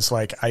whether it was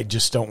like, I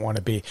just don't want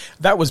to be.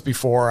 That was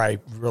before I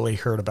really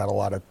heard about a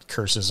lot of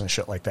curses and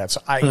shit like that,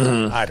 so I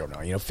don't know,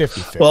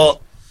 50-50.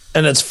 Well,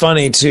 and it's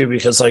funny too,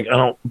 because like, I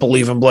don't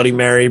believe in Bloody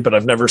Mary, but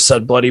I've never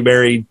said Bloody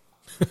Mary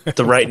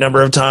the right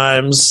number of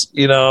times,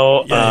 I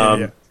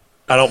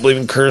don't believe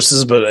in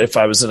curses, but if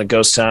I was in a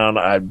ghost town,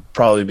 I'd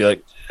probably be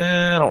like,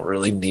 I don't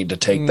really need to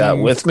take that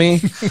with me,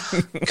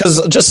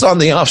 because just on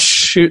the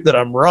offshoot that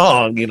I'm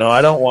wrong,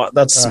 I don't want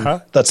that's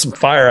some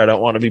fire I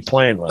don't want to be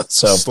playing with.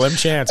 So slim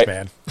chance,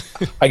 man.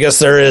 I guess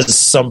there is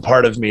some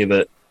part of me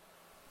that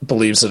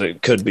believes that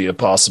it could be a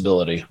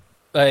possibility.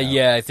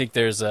 Yeah, I think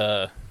there's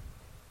a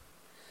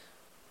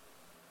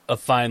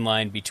fine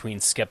line between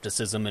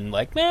skepticism and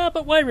like,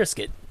 but why risk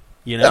it?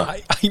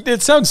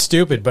 It sounds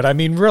stupid, but I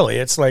mean, really,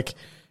 it's like,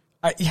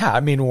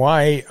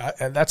 why?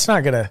 That's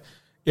not gonna.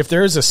 If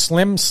there is a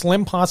slim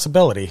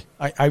possibility,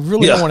 I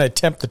really don't want to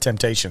tempt the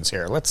temptations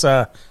here. Let's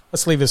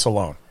leave this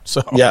alone.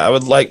 So I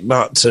would like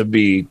not to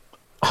be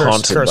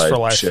haunted by for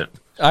life. Shit.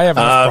 I have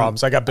enough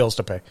problems. I got bills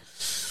to pay.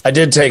 I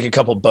did take a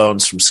couple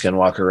bones from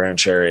Skinwalker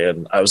Ranch area,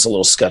 and I was a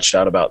little sketched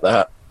out about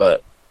that,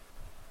 but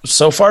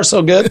so far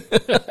so good.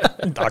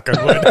 Knock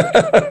on wood.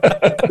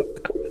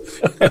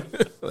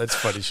 That's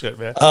funny shit,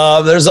 man.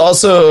 There's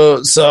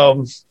also,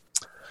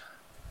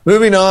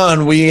 moving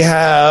on, we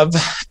have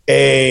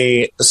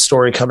a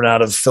story coming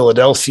out of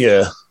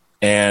Philadelphia,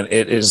 and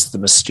it is the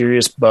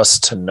mysterious bus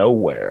to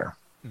nowhere.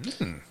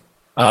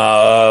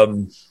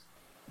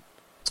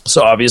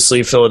 So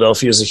obviously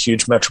Philadelphia is a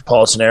huge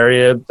metropolitan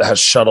area that has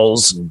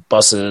shuttles and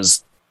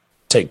buses,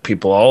 take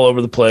people all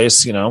over the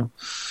place,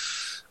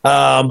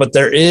 but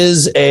there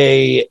is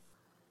a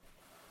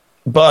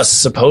bus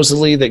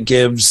supposedly that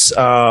gives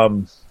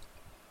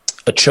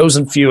a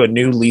chosen few a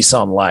new lease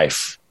on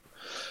life.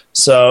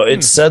 So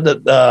it's said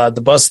that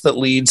the bus that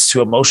leads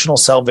to emotional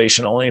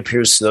salvation only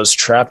appears to those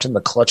trapped in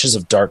the clutches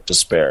of dark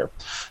despair.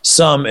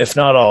 Some, if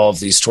not all, of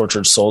these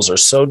tortured souls are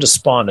so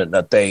despondent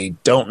that they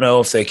don't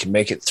know if they can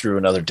make it through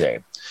another day.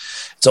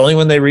 It's only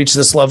when they reach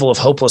this level of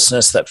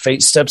hopelessness that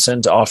fate steps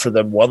in to offer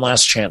them one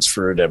last chance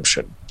for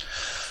redemption.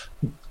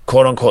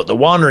 Quote unquote, the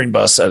wandering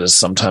bus, as is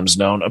sometimes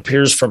known,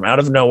 appears from out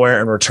of nowhere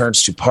and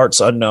returns to parts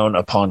unknown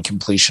upon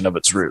completion of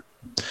its route.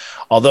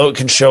 Although it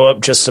can show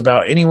up just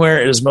about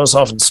anywhere, it is most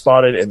often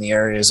spotted in the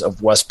areas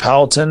of West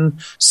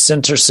Powelton,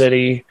 Center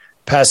City,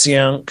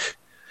 Passyunk,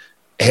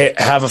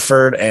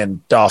 Haverford,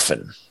 and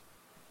Dauphin.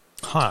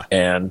 Huh.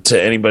 And to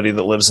anybody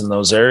that lives in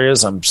those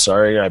areas, I'm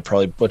sorry, I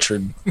probably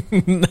butchered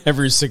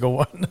Every single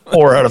one.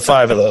 4 out of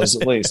 5 of those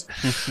at least.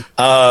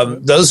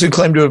 Those who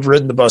claim to have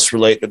ridden the bus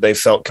relate that they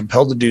felt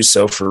compelled to do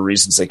so for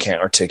reasons they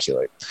can't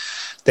articulate.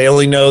 They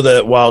only know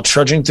that while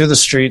trudging through the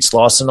streets,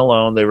 lost and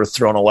alone, they were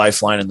thrown a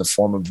lifeline in the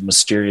form of a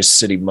mysterious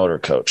city motor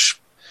coach.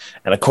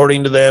 And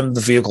according to them,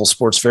 the vehicle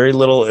sports very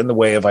little in the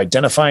way of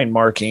identifying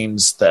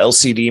markings. The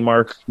LCD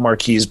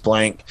marquee is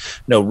blank.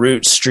 No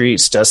routes,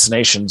 streets,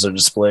 destinations are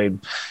displayed.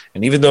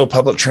 And even though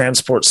public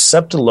transport's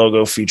SEPTA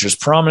logo features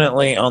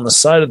prominently on the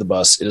side of the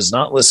bus, it is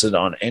not listed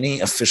on any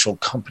official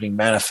company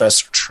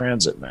manifest or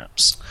transit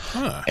maps.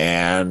 Huh.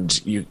 And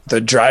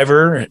the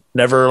driver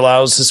never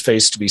allows his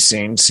face to be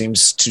seen,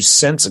 seems to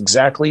sense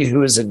exactly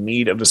who is in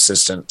need of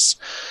assistance.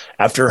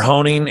 After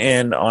honing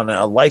in on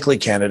a likely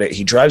candidate,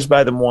 he drives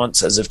by them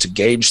once as if to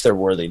gauge their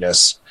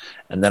worthiness.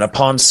 And then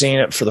upon seeing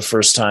it for the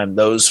first time,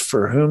 those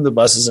for whom the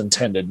bus is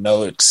intended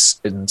know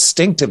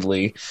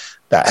instinctively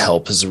that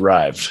help has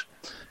arrived.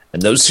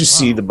 And those who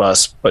see the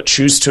bus but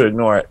choose to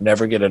ignore it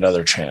never get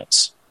another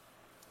chance.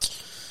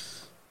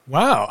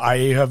 Wow.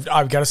 I've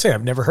got to say,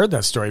 I've never heard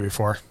that story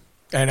before.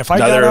 And if I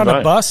got on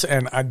a bus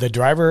and the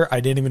driver,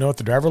 I didn't even know what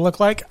the driver looked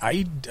like,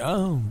 I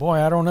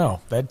don't know.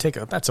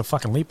 That's a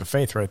fucking leap of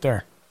faith right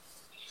there.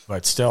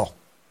 But still,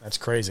 that's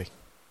crazy.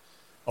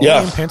 Only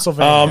in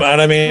Pennsylvania.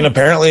 And I mean,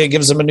 apparently it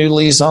gives them a new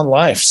lease on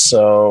life.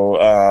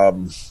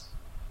 So,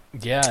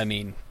 yeah, I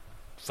mean,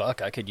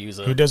 fuck, I could use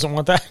who doesn't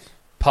want that?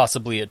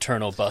 Possibly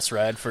eternal bus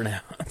ride for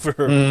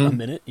a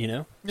minute, you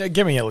know? Yeah,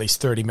 give me at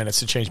least 30 minutes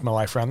to change my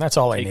life around. That's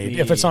all I need.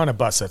 If it's on a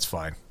bus, that's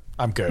fine.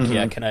 I'm good.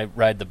 Yeah, can I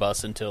ride the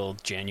bus until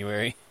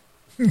January?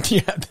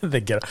 Yeah,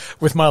 they get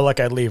with my luck,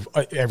 I'd leave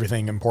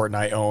everything important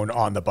I own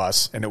on the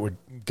bus, and it would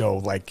go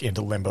like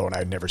into limbo, and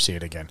I'd never see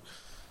it again.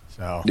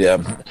 So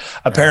yeah,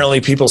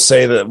 apparently people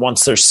say that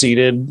once they're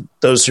seated,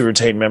 those who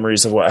retain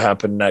memories of what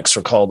happened next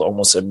are called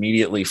almost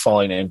immediately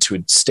falling into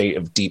a state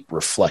of deep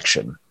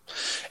reflection.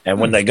 And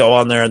when they go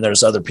on there and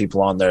there's other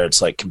people on there, it's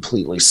like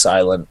completely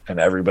silent and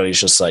everybody's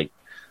just like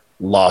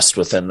lost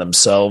within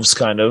themselves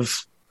kind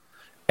of.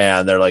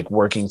 And they're like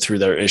working through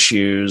their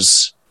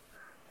issues.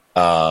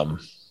 Isn't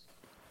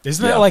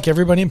that like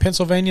everybody in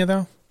Pennsylvania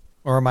though?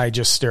 Or am I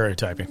just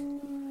stereotyping?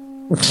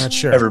 Not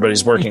sure.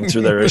 Everybody's working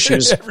through their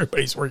issues.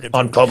 Everybody's working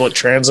on public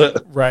transit.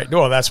 Right.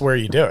 Well, that's where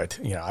you do it.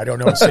 You know, I don't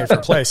know a safer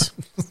place.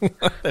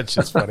 That's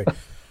just funny.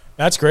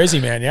 That's crazy,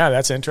 man. Yeah,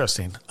 that's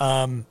interesting.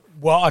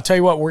 Well, I'll tell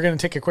you what, we're going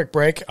to take a quick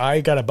break.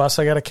 I got a bus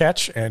I got to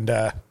catch, and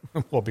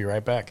we'll be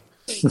right back.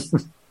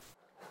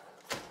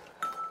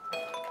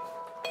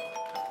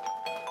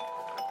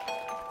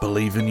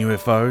 Believe in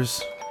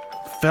UFOs?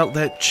 Felt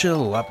that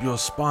chill up your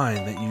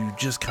spine that you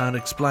just can't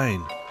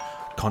explain?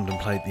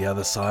 Contemplate the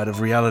other side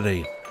of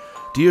reality?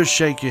 Do you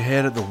shake your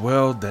head at the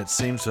world that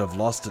seems to have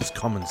lost its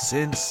common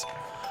sense?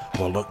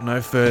 Well, look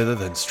no further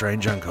than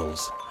Strange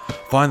Uncles.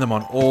 Find them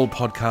on all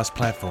podcast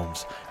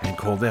platforms and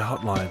call their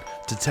hotline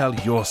to tell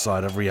your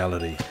side of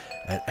reality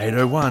at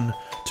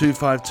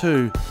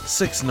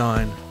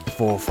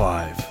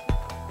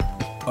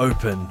 801-252-6945.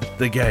 Open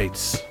the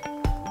gates.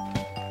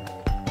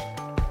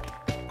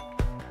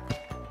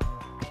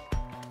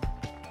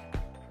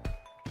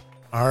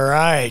 All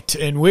right,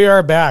 and we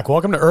are back.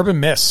 Welcome to Urban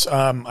Myths.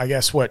 I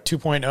guess,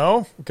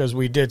 2.0? Because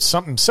we did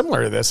something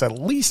similar to this, at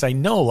least I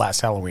know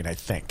last Halloween, I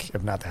think,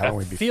 if not the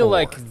Halloween before. I feel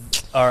like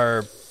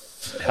our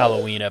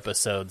Halloween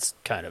episodes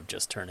kind of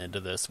just turn into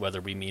this,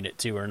 whether we mean it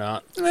to or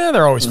not. Yeah,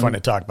 they're always fun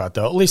to talk about,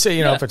 though. At least,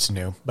 if it's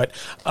new. But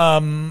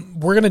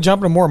we're going to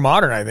jump into more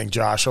modern, I think,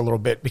 Josh, a little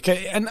bit.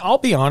 And I'll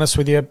be honest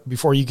with you,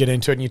 before you get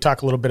into it, and you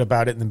talk a little bit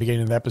about it in the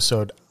beginning of the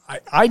episode,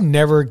 I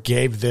never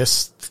gave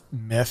this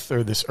myth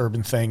or this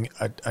urban thing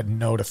a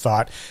note of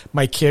thought.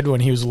 My kid, when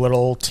he was a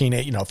little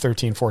teenage,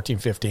 13, 14,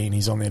 15,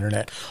 he's on the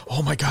internet.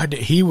 Oh, my God,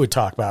 he would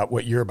talk about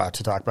what you're about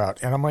to talk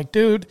about. And I'm like,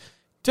 dude,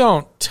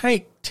 don't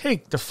take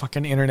the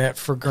fucking internet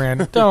for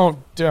granted. Don't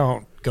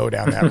go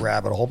down that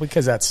rabbit hole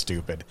because that's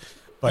stupid.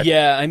 But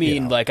yeah, I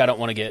mean, I don't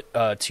want to get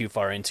too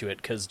far into it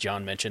because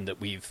John mentioned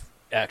that we've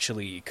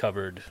actually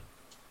covered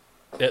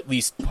at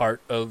least part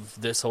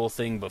of this whole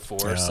thing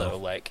before. So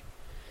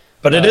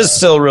but it is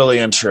still really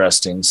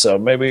interesting. So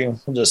maybe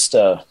we'll just,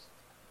 how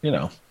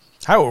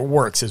it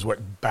works is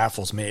what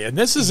baffles me. And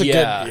this is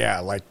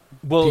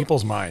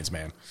people's minds,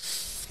 man.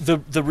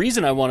 The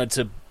reason I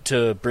wanted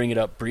to bring it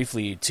up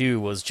briefly too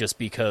was just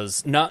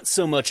because not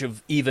so much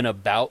of even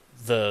about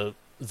the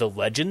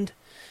legend,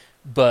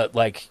 but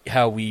like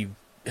how we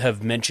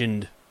have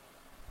mentioned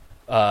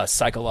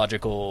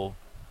psychological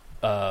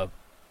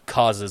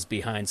causes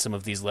behind some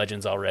of these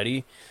legends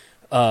already,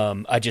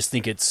 I just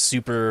think it's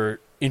super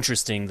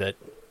interesting that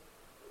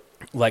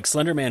like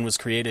Slender Man was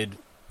created,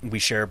 we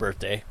share a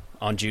birthday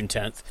on June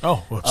 10th. Oh,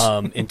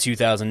 whoops. In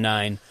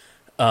 2009.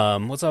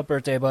 What's up,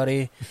 birthday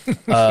buddy?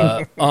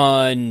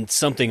 On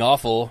Something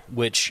Awful,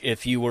 which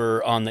if you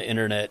were on the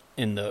internet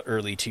in the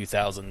early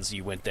 2000s,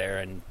 you went there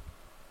and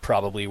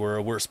probably were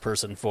a worse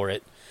person for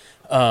it.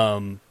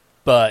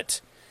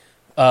 But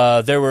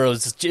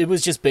it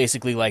was just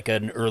basically like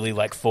an early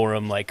like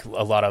forum, like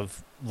a lot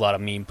of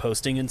meme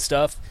posting and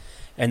stuff.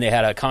 And they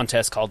had a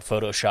contest called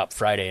Photoshop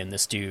Friday, and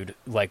this dude,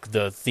 like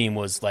the theme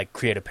was like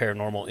create a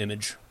paranormal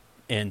image.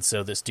 And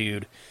so this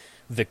dude,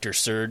 Victor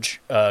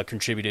Surge,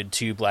 contributed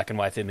 2 black and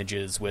white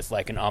images with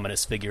like an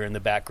ominous figure in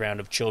the background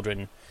of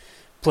children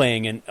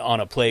playing on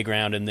a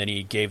playground, and then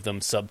he gave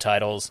them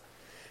subtitles.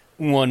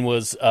 One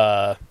was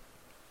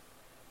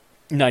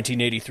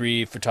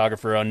 1983,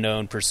 photographer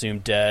unknown,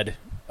 presumed dead.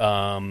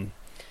 And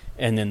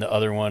then the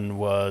other one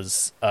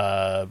was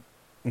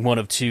one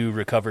of 2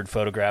 recovered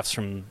photographs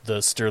from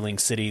the Sterling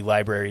City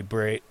Library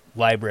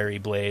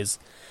blaze,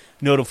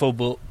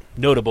 notable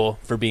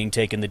for being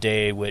taken the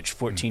day which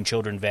 14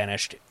 children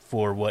vanished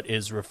for what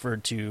is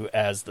referred to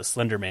as the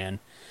Slender Man.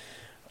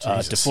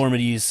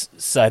 Deformities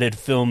cited,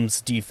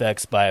 films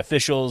defects by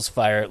officials.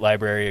 Fire at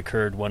library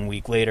occurred 1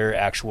 week later.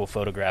 Actual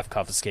photograph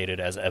confiscated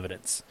as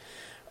evidence.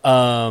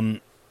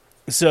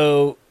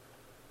 So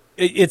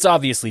it's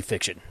obviously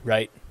fiction,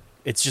 right?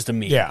 It's just a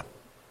meme. Yeah.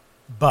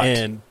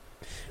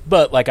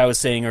 But like I was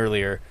saying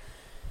earlier,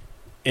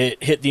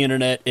 it hit the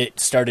internet. It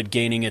started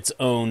gaining its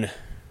own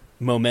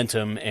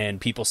momentum,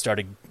 and people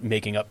started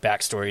making up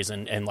backstories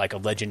and like a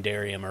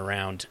legendarium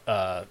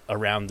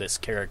around this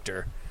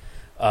character.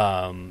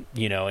 And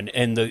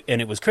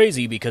it was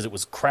crazy because it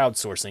was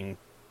crowdsourcing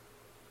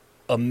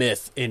a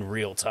myth in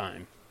real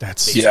time.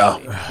 That's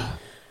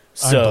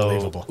so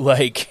unbelievable.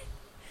 Like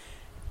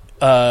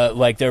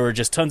there were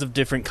just tons of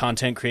different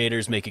content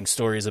creators making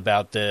stories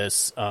about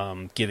this,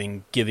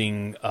 giving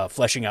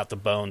fleshing out the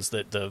bones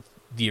that the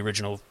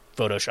original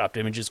photoshopped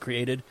images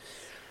created.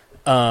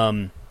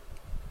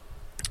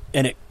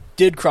 And it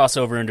did cross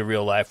over into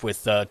real life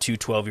with 2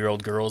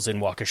 12-year-old girls in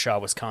Waukesha,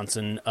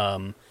 Wisconsin,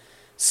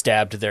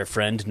 stabbed their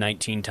friend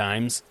 19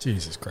 times.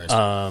 Jesus Christ.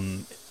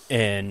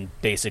 And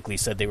basically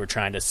said they were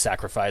trying to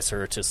sacrifice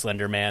her to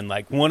Slender Man.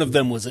 Like one of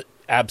them was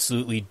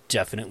absolutely,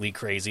 definitely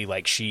crazy.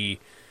 Like she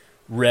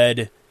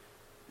read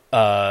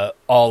all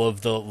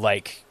of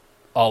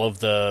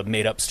the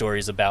made up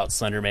stories about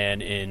Slender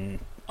Man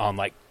on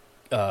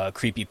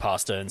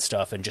creepypasta and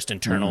stuff, and just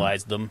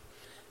internalized them,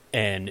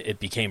 and it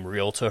became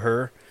real to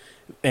her.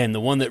 And the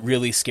one that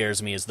really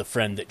scares me is the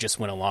friend that just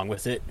went along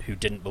with it, who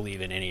didn't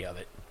believe in any of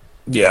it.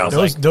 Yeah,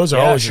 those are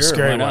always the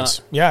scary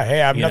ones. Yeah,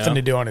 hey, I have nothing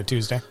to do on a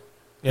Tuesday.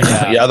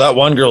 Yeah, that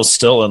one girl's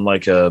still in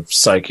like a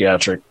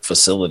psychiatric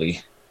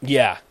facility.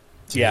 Yeah.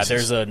 Jesus. Yeah,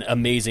 there's an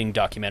amazing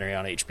documentary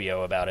on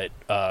HBO about it.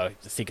 I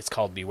think it's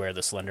called Beware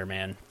the Slender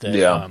Man.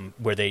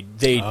 Where they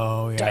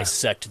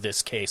dissect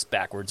this case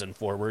backwards and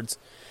forwards.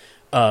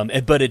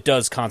 But it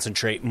does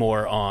concentrate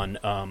more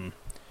on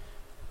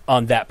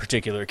that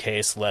particular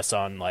case, less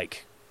on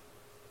like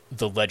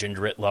the legend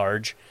writ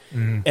large.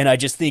 And I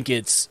just think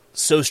it's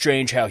so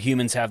strange how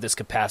humans have this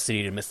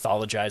capacity to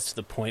mythologize to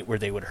the point where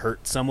they would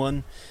hurt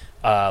someone.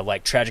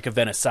 Like tragic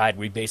event aside,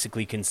 we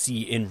basically can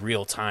see in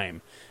real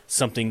time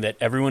something that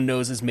everyone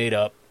knows is made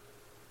up,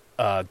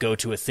 go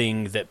to a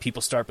thing that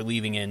people start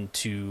believing in,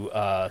 to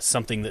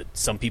something that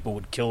some people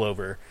would kill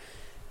over.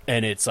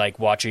 And it's like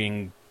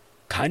watching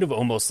kind of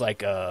almost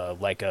like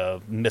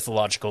a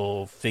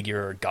mythological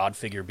figure or god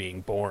figure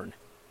being born.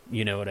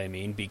 You know what I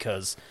mean?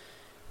 Because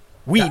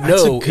we know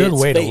that's a good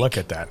it's way fake. to look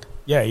at that.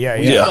 Yeah.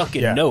 We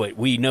fucking know it.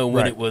 We know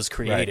when Right. it was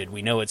created. Right.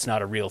 We know it's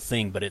not a real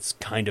thing, but it's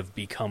kind of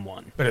become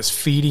one. But it's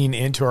feeding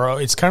into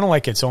it's kind of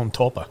like its own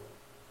tulpa.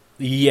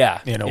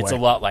 Yeah, In a it's way.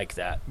 a lot like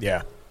that.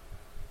 Yeah.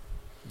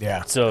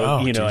 So, Oh,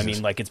 I Jesus.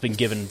 mean, like, it's been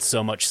given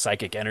so much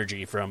psychic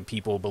energy from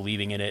people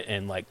believing in it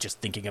and, like, just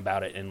thinking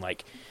about it and,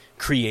 like,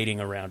 creating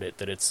around it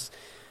that it's,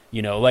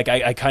 like,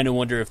 I kind of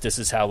wonder if this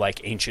is how,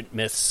 like, ancient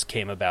myths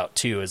came about,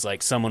 too, is,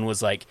 like, someone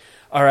was like,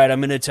 all right,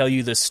 I'm going to tell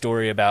you this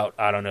story about,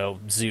 I don't know,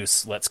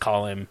 Zeus, let's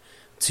call him,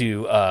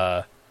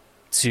 to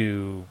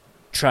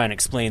try and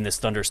explain this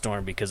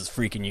thunderstorm because it's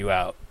freaking you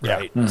out,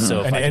 right?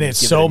 So if I And can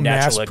it's give so it a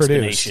natural mass-produced.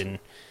 explanation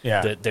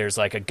Yeah. that there's,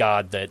 like, a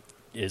god that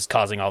is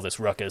causing all this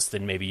ruckus,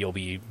 then maybe you'll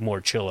be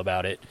more chill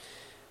about it.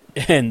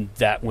 And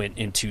that went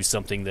into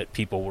something that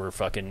people were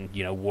fucking,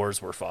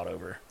 wars were fought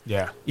over.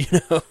 Yeah.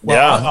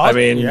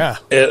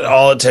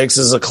 All it takes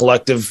is a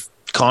collective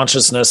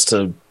consciousness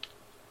to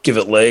give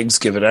it legs,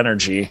 give it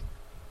energy,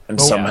 and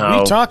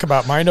somehow we talk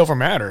about mind over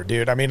matter,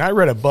 dude. I mean, I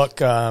read a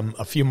book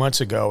a few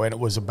months ago, and it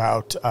was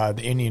about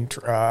the Indian.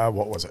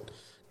 What was it?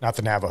 Not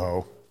the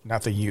Navajo,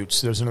 not the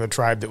Utes. There's another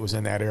tribe that was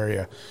in that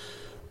area.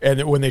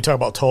 And when they talk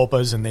about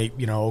tulpas and they,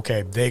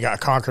 they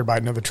got conquered by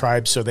another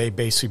tribe, so they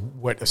basically,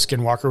 what a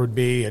skinwalker would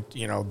be,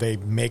 they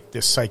make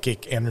this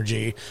psychic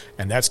energy,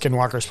 and that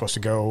skinwalker is supposed to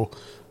go,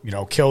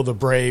 kill the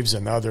Braves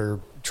and the other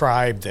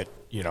tribe that,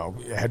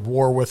 had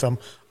war with them.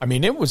 I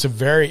mean, it was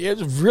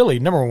really,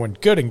 number one,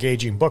 good,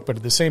 engaging book, but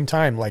at the same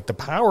time, like the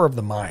power of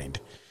the mind,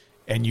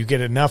 and you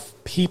get enough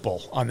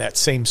people on that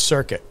same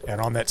circuit and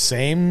on that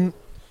same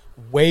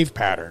wave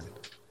pattern,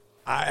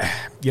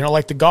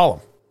 like the Golem.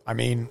 I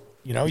mean,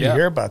 you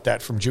hear about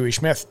that from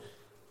Jewish myth.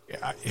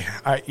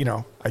 I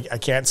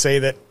can't say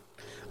that.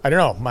 I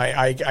don't know.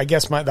 I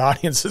guess the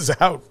audience is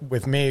out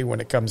with me when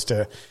it comes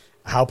to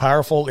how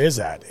powerful is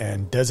that,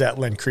 and does that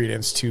lend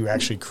credence to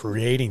actually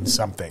creating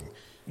something?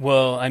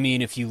 Well, I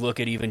mean, if you look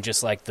at even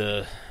just like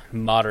the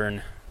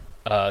modern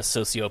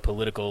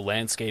socio-political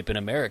landscape in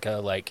America,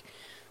 like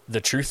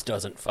the truth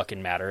doesn't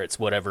fucking matter. It's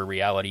whatever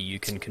reality you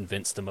can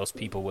convince the most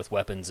people with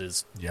weapons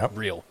is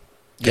real.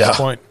 Yeah.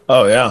 Point.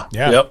 Oh yeah.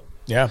 Yeah. Yep.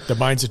 Yeah, the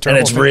mind's a terrible.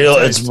 And it's real.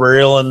 It's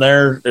real in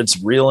their.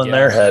 It's real in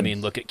their head. I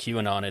mean, look at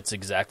QAnon. It's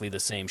exactly the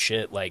same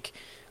shit. Like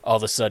all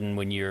of a sudden,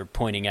 when you're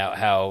pointing out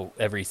how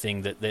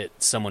everything that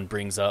someone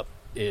brings up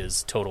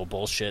is total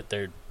bullshit,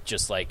 they're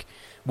just like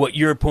what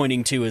you're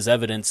pointing to as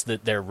evidence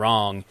that they're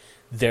wrong.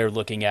 They're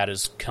looking at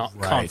as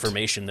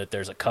confirmation that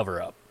there's a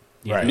cover up.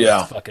 Right.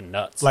 Yeah. It's fucking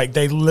nuts. Like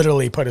they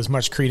literally put as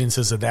much credence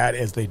as that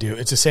as they do.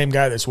 It's the same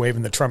guy that's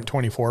waving the Trump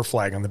 24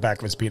 flag on the back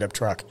of his beat up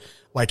truck.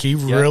 Like he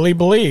really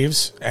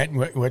believes,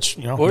 which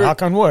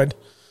knock on wood.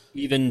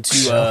 Even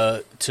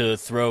to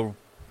throw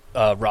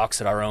rocks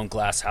at our own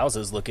glass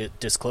houses. Look at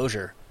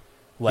Disclosure.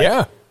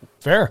 Like,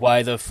 fair.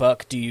 Why the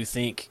fuck do you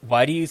think?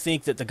 Why do you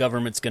think that the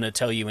government's going to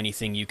tell you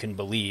anything you can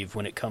believe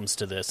when it comes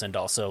to this? And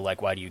also,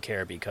 like, why do you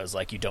care? Because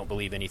like you don't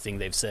believe anything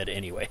they've said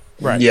anyway.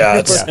 Right.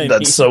 Yeah,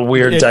 that's a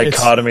weird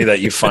dichotomy that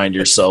you find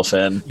yourself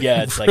in.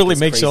 Yeah, it's like really this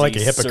makes you like a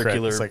crazy hypocrite.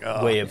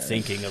 circular way of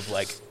thinking of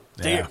like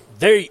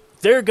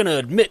they're going to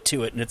admit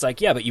to it, and it's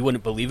like, yeah, but you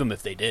wouldn't believe them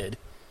if they did.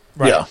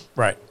 Right. Yeah.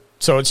 Right.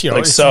 So it's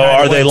like, so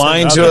are they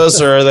lying to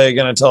us, or are they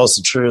going to tell us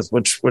the truth?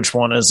 Which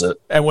one is it?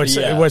 And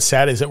what's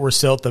sad is that we're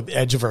still at the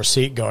edge of our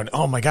seat, going,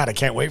 "Oh my god, I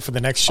can't wait for the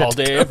next shit all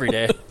day, every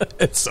day."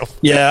 It's so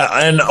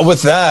and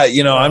with that,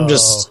 I'm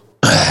just,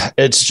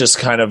 it's just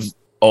kind of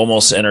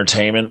almost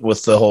entertainment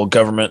with the whole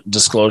government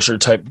disclosure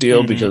type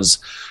deal because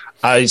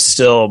I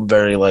still am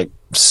very like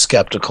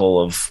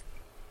skeptical of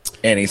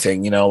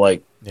anything.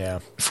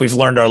 If we've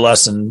learned our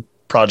lesson,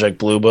 Project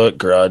Blue Book,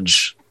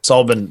 Grudge.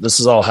 This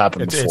has all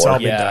happened before. It's all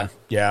been done.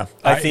 Yeah.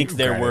 I think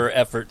there were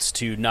efforts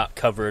to not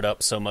cover it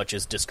up so much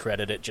as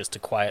discredit it just to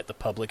quiet the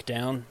public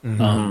down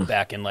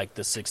back in like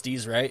the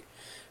 60s, right?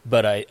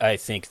 But I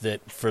think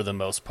that for the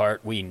most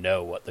part, we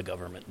know what the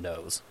government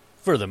knows.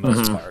 For the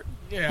most part.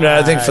 Yeah,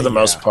 I think for the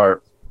most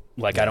part.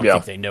 Like, I don't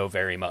think they know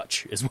very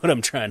much, is what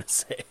I'm trying to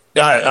say.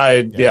 I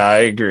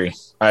agree.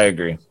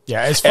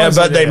 Yeah, as far as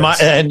but they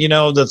might, and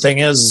the thing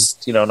is,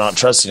 not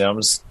trusting them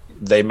is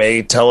they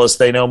may tell us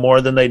they know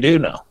more than they do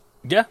know.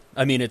 Yeah,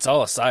 I mean, it's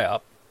all a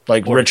psyop.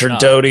 Like Richard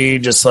Doty,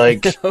 just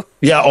like,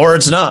 or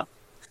it's not.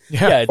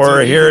 Yeah,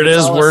 or here it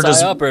is, we're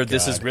just, or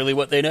this is really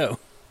what they know.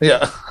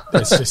 Yeah.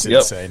 It's just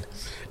insane.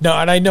 No,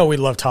 and I know we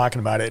love talking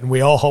about it, and we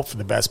all hope for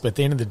the best, but at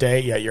the end of the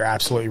day, you're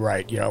absolutely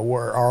right.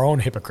 We're our own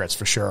hypocrites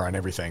for sure on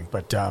everything.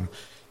 But,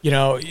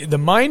 the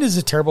mind is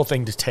a terrible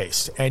thing to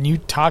taste, and you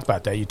talk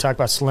about that. You talk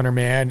about Slender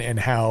Man and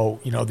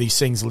how, these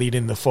things lead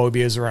into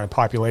phobias around a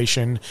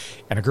population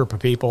and a group of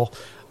people.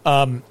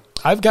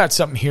 I've got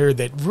something here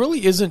that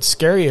really isn't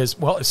scary it's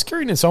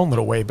scary in its own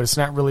little way, but it's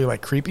not really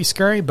like creepy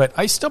scary. But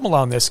I stumbled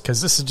on this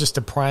because this is just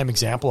a prime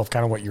example of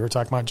kind of what you were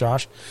talking about,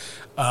 Josh.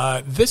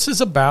 This is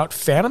about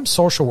phantom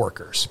social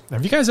workers.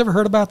 Have you guys ever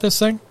heard about this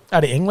thing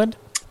out of England?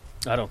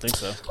 I don't think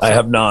so. I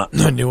have not.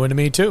 A new one to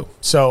me, too.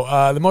 So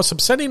the most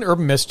upsetting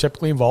urban myths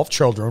typically involve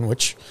children,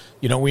 which,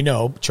 we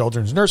know,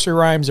 children's nursery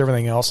rhymes,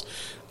 everything else.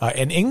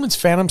 And England's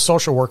phantom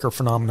social worker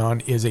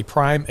phenomenon is a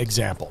prime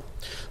example.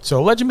 So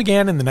a legend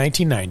began in the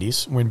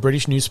 1990s when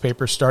British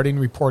newspapers started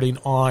reporting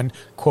on,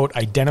 quote,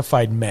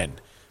 identified men,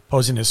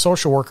 posing as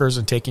social workers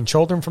and taking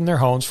children from their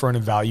homes for an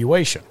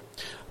evaluation.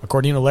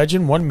 According to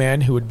legend, one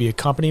man who would be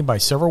accompanied by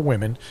several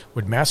women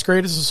would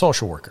masquerade as a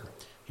social worker.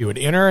 He would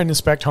enter and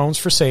inspect homes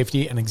for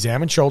safety and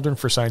examine children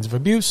for signs of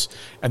abuse,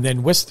 and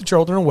then whisk the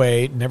children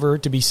away, never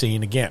to be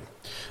seen again.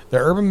 The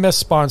urban myth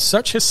spawned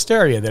such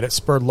hysteria that it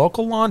spurred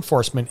local law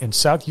enforcement in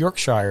South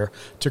Yorkshire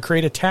to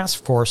create a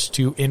task force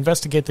to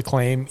investigate the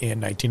claim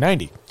in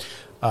 1990.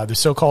 The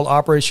so-called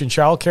Operation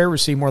Childcare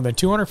received more than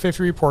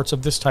 250 reports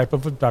of this type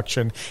of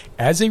abduction.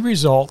 As a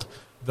result,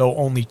 though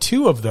only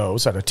 2 of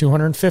those out of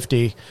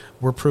 250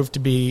 were proved to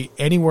be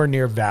anywhere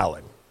near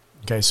valid.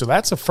 Okay, so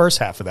that's the first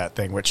half of that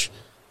thing, which,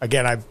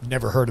 again, I've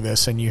never heard of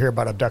this, and you hear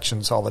about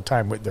abductions all the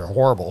time. They're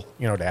horrible,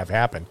 to have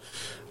happen.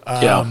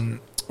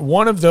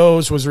 One of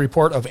those was a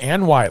report of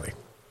Anne Wiley,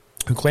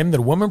 who claimed that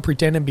a woman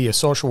pretending to be a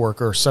social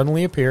worker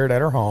suddenly appeared at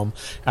her home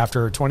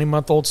after her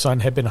 20-month-old son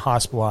had been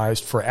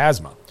hospitalized for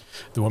asthma.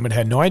 The woman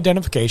had no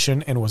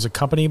identification and was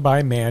accompanied by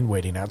a man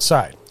waiting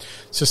outside.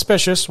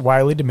 Suspicious,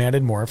 Wiley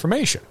demanded more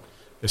information.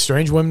 The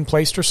strange woman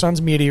placed her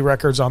son's media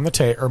records on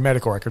the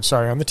medical records,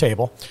 on the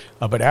table.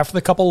 But after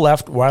the couple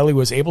left, Wiley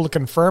was able to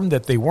confirm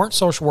that they weren't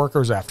social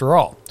workers after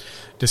all.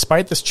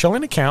 Despite this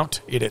chilling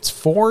account, in its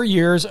 4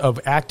 years of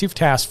active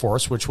task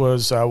force, which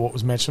was what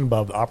was mentioned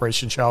above,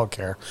 Operation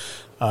Childcare,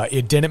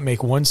 it didn't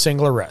make one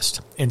single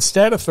arrest.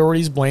 Instead,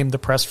 authorities blamed the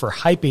press for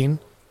hyping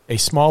a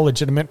small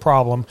legitimate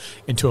problem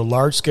into a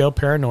large-scale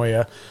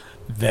paranoia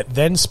that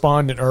then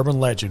spawned an urban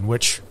legend,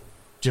 which,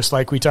 just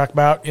like we talked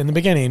about in the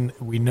beginning,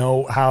 we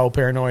know how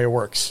paranoia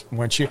works.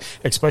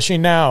 Especially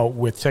now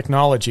with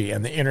technology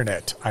and the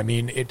internet. I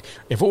mean,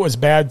 if it was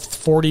bad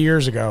 40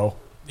 years ago,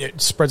 it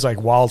spreads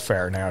like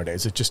wildfire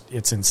nowadays.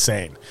 It's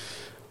insane.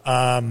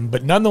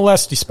 But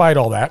nonetheless, despite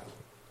all that,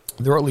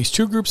 there were at least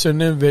two groups of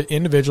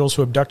individuals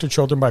who abducted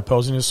children by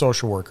posing as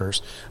social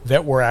workers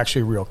that were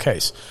actually a real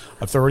case.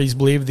 Authorities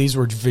believe these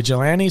were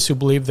vigilantes who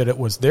believed that it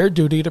was their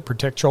duty to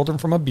protect children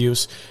from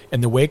abuse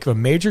in the wake of a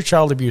major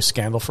child abuse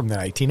scandal from the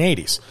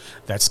 1980s.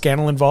 That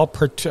scandal involved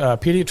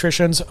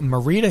pediatricians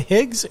Marita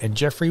Higgs and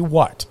Jeffrey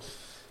Watt.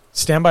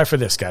 Stand by for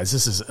this, guys.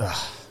 This is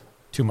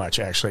too much,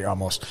 actually,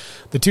 almost.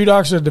 The two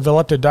doctors have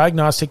developed a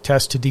diagnostic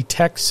test to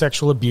detect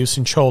sexual abuse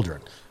in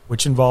children,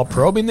 which involved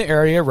probing the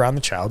area around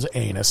the child's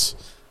anus.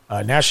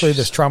 Naturally,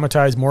 this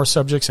traumatized more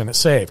subjects than it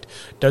saved.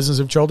 Dozens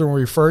of children were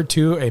referred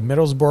to a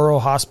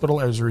Middlesbrough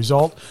hospital as a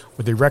result,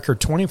 with a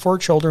record 24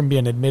 children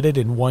being admitted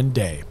in one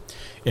day.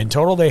 In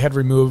total, they had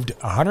removed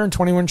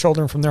 121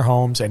 children from their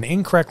homes and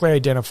incorrectly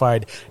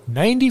identified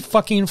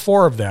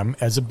 94 of them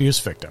as abuse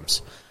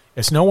victims.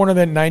 It's no wonder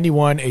that in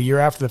 91, a year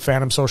after the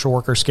Phantom Social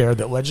Worker scare,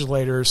 that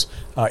legislators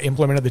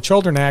implemented the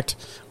Children Act,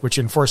 which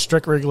enforced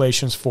strict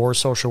regulations for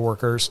social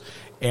workers.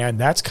 And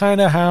that's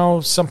kind of how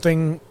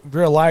something,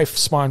 real life,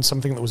 spawned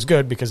something that was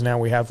good, because now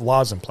we have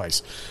laws in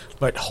place.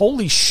 But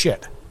holy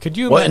shit. Could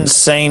you What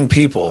insane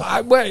people.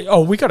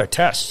 We got a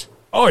test.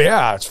 Oh,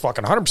 yeah, it's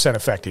fucking 100%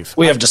 effective.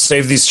 We have to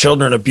save these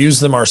children, abuse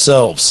them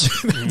ourselves.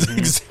 That's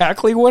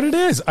exactly what it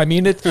is. I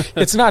mean,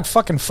 it's not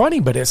fucking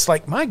funny, but it's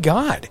like, my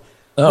God.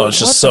 Oh, it's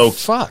just so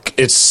fuck.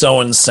 It's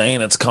so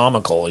insane. It's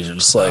comical. You're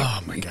just like,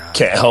 oh my God,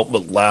 can't help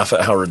but laugh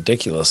at how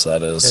ridiculous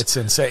that is. It's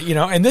insane.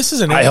 And this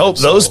is an. I hope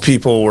those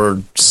people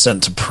were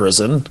sent to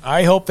prison.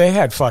 I hope they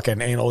had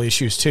fucking anal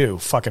issues too.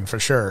 Fucking for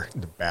sure,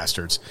 the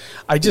bastards.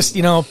 I just,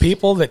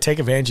 people that take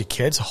advantage of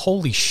kids.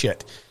 Holy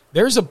shit.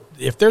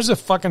 If there's a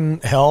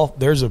fucking hell,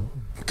 there's a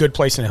good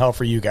place in hell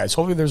for you guys.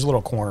 Hopefully, there's a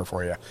little corner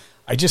for you.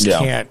 I just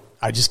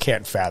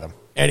can't fathom.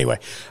 Anyway,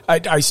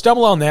 I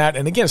stumble on that,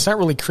 and again, it's not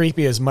really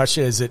creepy as much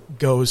as it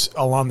goes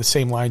along the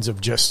same lines of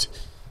just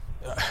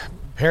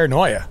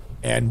paranoia,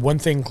 and one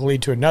thing can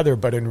lead to another,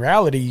 but in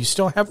reality, you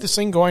still have this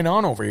thing going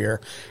on over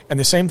here, and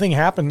the same thing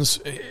happens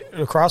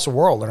across the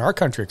world, in our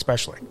country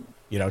especially,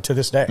 to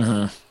this day.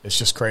 Mm-hmm. It's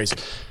just crazy.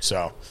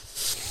 So,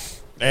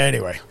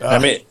 anyway.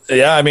 And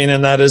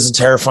that is a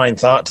terrifying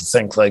thought, to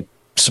think, like,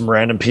 some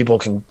random people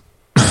can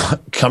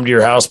come to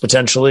your house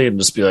potentially and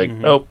just be like,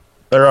 oh,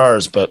 they're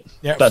ours, but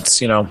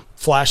that's,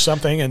 flash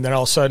something, and then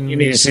all of a sudden you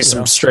need to see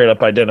some straight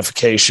up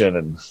identification,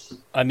 and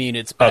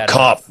it's bad a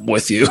cop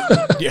with you.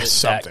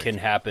 Yes, that can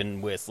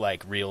happen with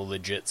like real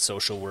legit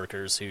social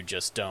workers who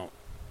just don't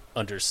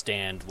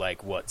understand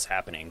like what's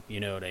happening. You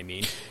know what I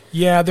mean?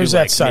 Yeah, there's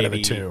that side of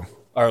it too.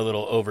 Are a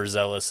little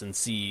overzealous and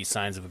see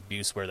signs of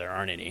abuse where there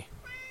aren't any.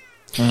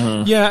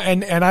 Mm-hmm. Yeah,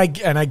 and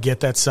I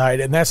get that side,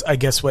 and that's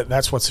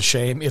what's a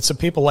shame. It's the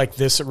people like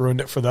this that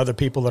ruined it for the other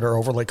people that are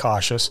overly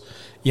cautious.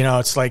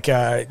 It's like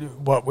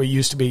what we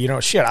used to be.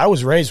 I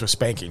was raised with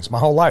spankings my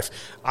whole life.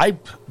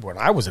 When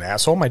I was an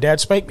asshole, my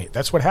dad spanked me.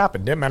 That's what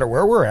happened. Didn't matter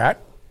where we're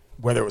at,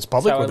 whether it was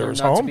public, whether it was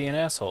home. To be an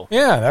asshole.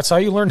 Yeah, that's how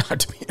you learn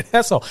not to be an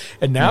asshole.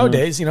 And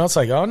nowadays, it's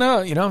like, oh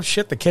no,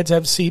 the kids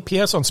have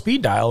CPS on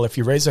speed dial if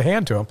you raise a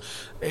hand to them.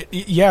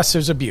 Yes,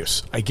 there's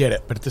abuse. I get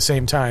it, but at the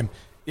same time,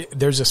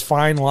 there's this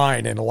fine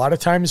line, and a lot of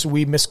times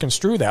we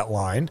misconstrue that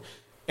line,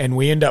 and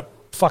we end up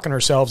fucking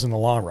ourselves in the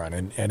long run,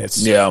 and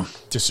it's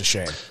just a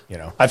shame.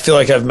 I feel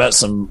like I've met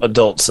some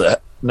adults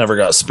that never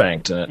got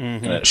spanked,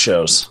 and it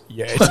shows.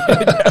 Yeah,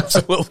 it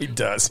absolutely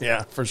does.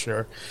 Yeah, for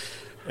sure.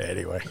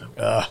 Anyway,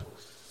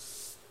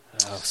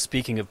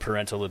 speaking of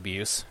parental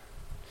abuse,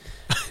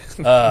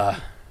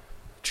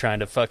 trying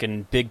to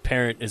fucking big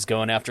parent is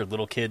going after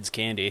little kids'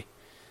 candy.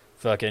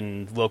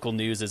 Fucking local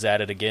news is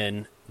at it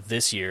again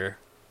this year.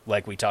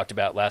 Like we talked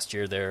about last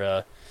year,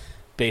 there's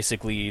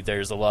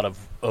a lot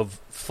of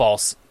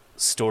false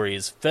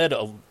stories fed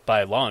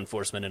by law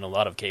enforcement in a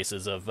lot of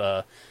cases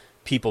of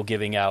people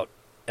giving out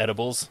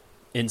edibles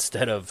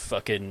instead of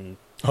fucking.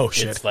 Oh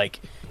shit! It's like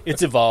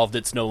it's evolved.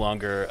 It's no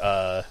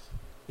longer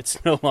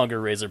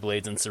razor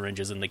blades and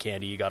syringes in the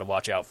candy. You got to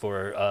watch out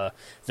for.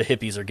 The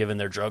hippies are giving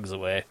their drugs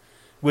away,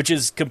 which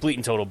is complete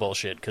and total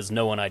bullshit. Because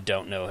no one I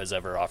don't know has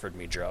ever offered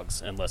me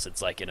drugs unless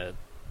it's like in a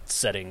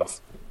setting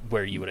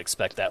where you would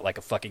expect that, like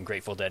a fucking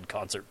Grateful Dead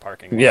concert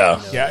parking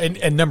lot. Yeah,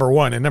 and number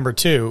one, and number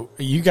two,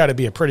 you got to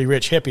be a pretty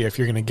rich hippie if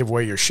you're going to give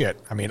away your shit.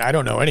 I mean, I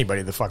don't know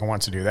anybody that fucking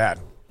wants to do that.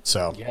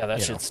 So yeah,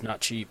 that shit's not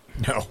cheap.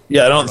 No.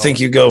 Yeah, I don't think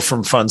you go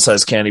from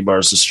fun-sized candy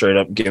bars to straight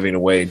up giving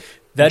away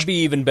That'd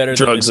be even better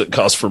drugs than that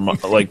cost for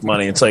like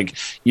money. It's like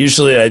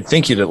usually I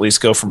think you'd at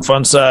least go from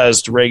fun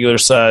size to regular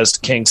size to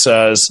king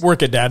size.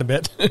 Work it down a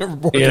bit.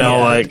 You know,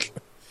 like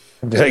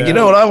you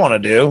know what I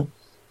want to do.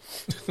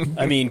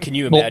 I mean, can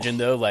you imagine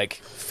though? Like,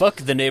 fuck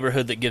the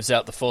neighborhood that gives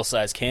out the full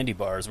size candy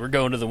bars. We're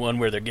going to the one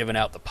where they're giving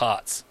out the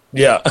pots.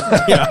 Yeah,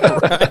 Yeah,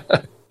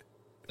 right.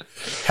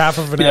 Half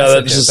of an yeah.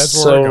 acid That's hit. just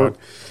That's where we're going.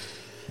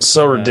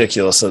 so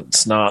ridiculous.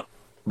 It's not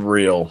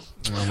real.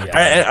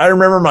 Yeah. I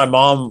remember my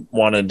mom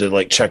wanted to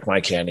like check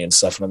my candy and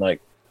stuff, and I'm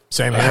like,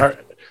 Same here.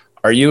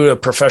 are you a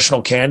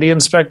professional candy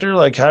inspector?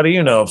 Like, how do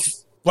you know?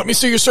 Let me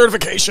see your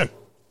certification.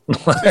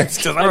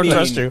 Because I don't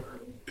trust you.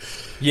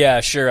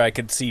 Yeah, sure. I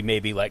could see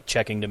maybe like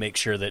checking to make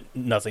sure that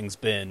nothing's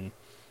been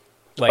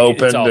like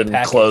it's Opened all and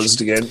packaged.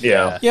 closed again.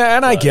 Yeah. Yeah,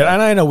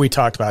 and I know we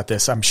talked about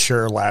this. I'm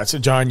sure, lads.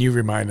 John, you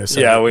remind us.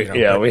 Yeah, of we it,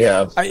 you know, but we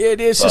have.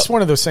 It's just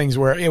one of those things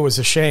where it was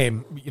a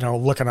shame, you know,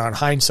 looking on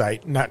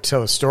hindsight, not to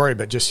tell the story,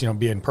 but just, you know,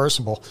 being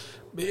personable.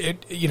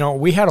 You know,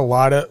 we had a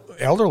lot of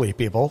elderly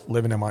people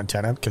living in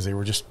Montana because they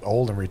were just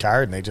old and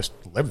retired and they just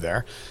lived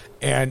there.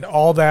 And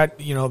all that,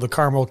 you know, the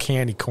caramel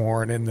candy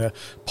corn and the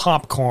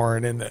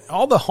popcorn and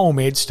all the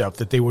homemade stuff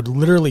that they would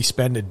literally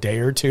spend a day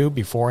or two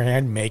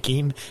beforehand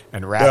making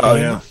and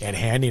wrapping and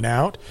handing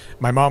out.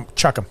 My mom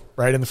chuck them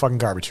right in the fucking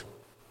garbage.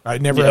 I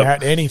never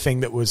had anything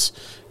that was,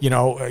 you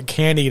know,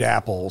 candied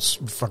apples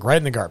right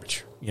in the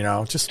garbage. You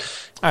know, just,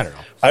 I don't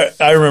know.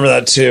 I remember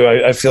that too.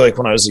 I feel like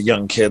when I was a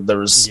young kid, there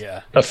was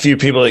a few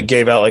people that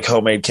gave out like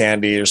homemade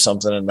candy or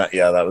something, and that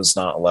was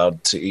not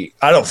allowed to eat.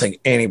 I don't think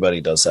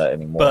anybody does that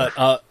anymore.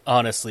 But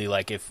honestly,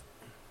 like if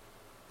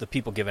the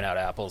people giving out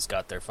apples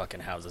got their fucking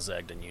houses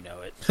egged, and you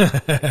know it,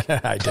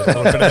 I did a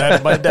little bit of that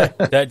in my day.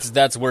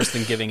 That's worse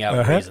than giving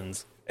out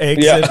raisins.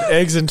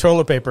 Eggs and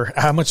toilet paper.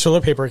 How much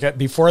toilet paper?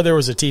 Before there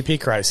was a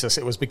TP crisis,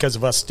 it was because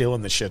of us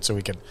stealing the shit so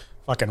we could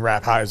fucking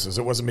wrap houses.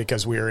 It wasn't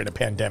because we were in a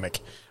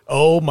pandemic.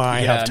 Oh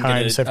my, how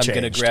times have changed.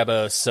 I'm going to grab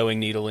a sewing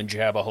needle and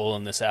jab a hole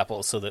in this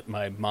apple so that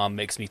my mom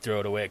makes me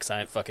throw it away because I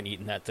ain't fucking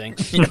eating that thing.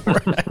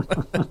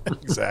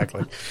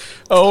 Exactly.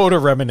 Oh, to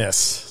reminisce.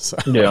 So,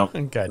 yeah.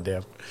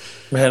 Goddamn.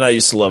 Man, I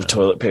used to love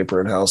toilet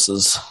paper in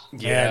houses.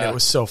 Yeah, it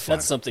was so fun.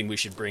 That's something we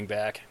should bring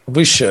back.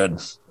 We should.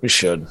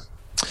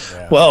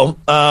 Yeah. Well,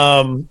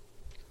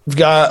 we've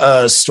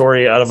got a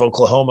story out of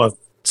Oklahoma.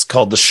 It's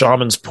called the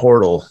Shaman's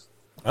Portal.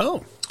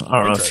 Oh, I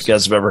don't know if you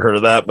guys have ever heard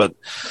of that, but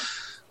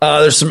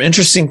there's some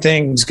interesting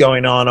things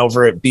going on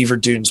over at Beaver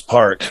Dunes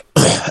Park.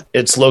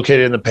 It's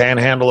located in the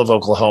panhandle of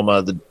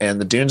Oklahoma,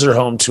 and the dunes are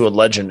home to a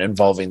legend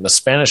involving the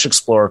Spanish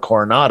explorer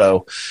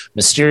Coronado,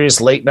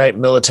 mysterious late-night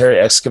military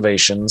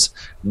excavations,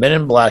 men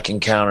in black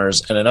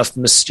encounters, and enough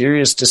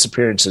mysterious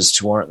disappearances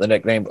to warrant the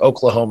nickname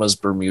Oklahoma's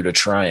Bermuda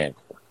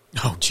Triangle.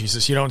 Oh,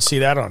 Jesus. You don't see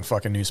that on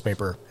fucking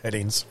newspaper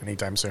headings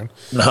anytime soon.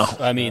 No.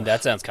 I mean,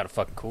 that sounds kind of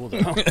fucking cool,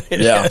 though.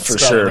 Yeah, for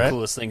sure. The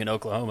coolest thing in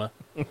Oklahoma.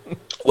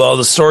 Well,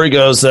 the story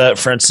goes that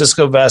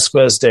Francisco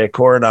Vasquez de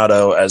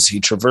Coronado, as he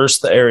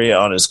traversed the area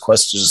on his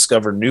quest to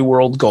discover New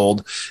World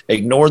gold,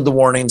 ignored the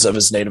warnings of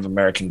his Native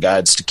American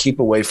guides to keep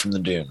away from the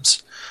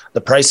dunes. The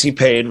price he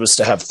paid was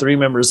to have 3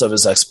 members of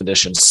his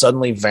expedition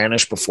suddenly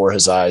vanish before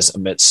his eyes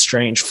amidst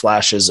strange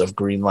flashes of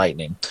green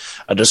lightning,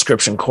 a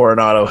description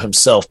Coronado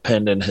himself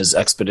penned in his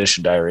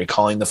expedition diary,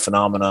 calling the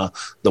phenomena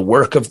the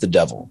work of the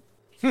devil.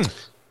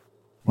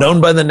 Known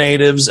by the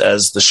natives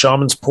as the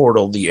Shaman's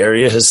Portal, the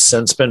area has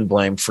since been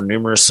blamed for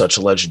numerous such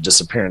alleged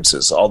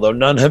disappearances, although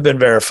none have been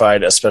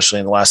verified, especially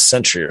in the last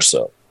century or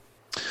so.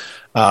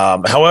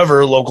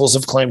 However, locals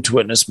have claimed to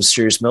witness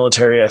mysterious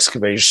military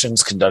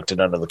excavations conducted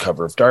under the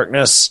cover of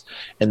darkness.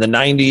 In the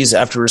 90s,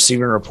 after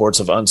receiving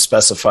reports of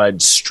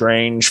unspecified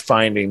strange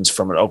findings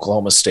from an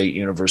Oklahoma State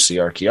University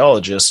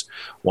archaeologist,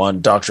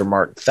 one Dr.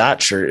 Mark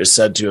Thatcher is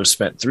said to have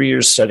spent 3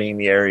 years studying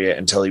the area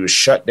until he was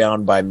shut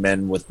down by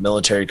men with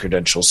military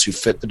credentials who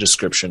fit the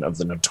description of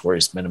the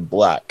notorious Men in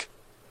Black.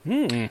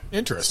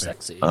 Interesting.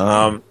 Sexy.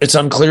 It's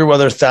unclear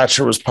whether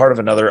Thatcher was part of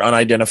another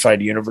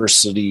unidentified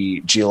university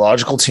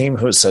geological team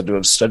who is said to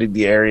have studied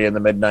the area in the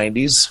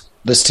mid-90s.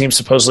 This team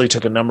supposedly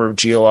took a number of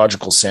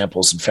geological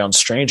samples and found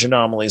strange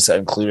anomalies that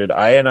included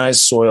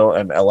ionized soil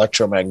and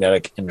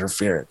electromagnetic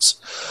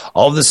interference.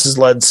 All of this has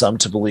led some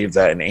to believe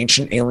that an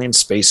ancient alien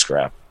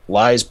spacecraft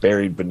lies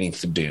buried beneath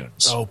the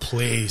dunes. Oh,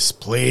 please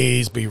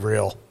be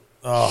real.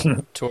 Oh,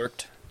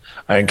 Torqued.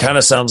 I mean, it kind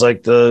of sounds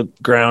like the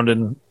ground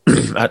in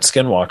at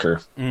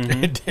Skinwalker.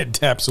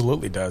 It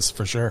absolutely does,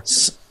 for sure.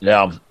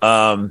 Yeah.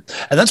 And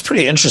that's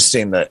pretty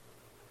interesting that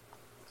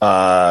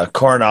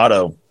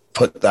Coronado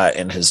put that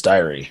in his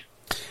diary.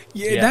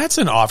 Yeah, that's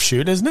an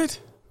offshoot, isn't it?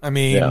 I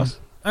mean,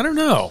 I don't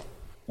know.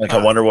 Like,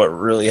 I wonder what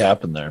really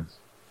happened there.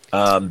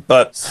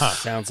 But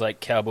sounds like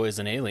cowboys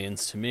and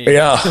aliens to me.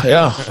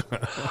 Yeah.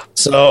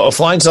 So a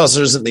flying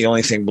saucer isn't the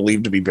only thing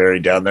believed to be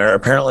buried down there.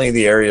 Apparently,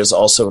 the area is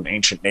also an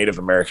ancient Native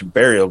American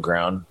burial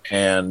ground,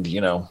 and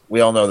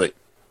we all know that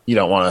you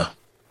don't want to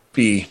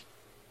be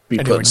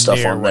putting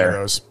stuff on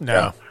there.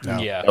 No.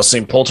 Yeah. Y'all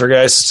seen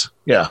Poltergeist?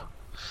 Yeah.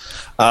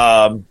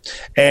 And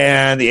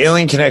the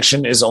alien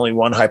connection is only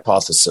one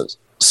hypothesis.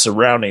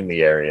 surrounding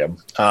the area.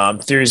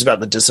 Theories about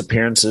the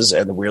disappearances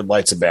and the weird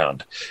lights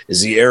abound.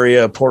 Is the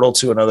area a portal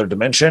to another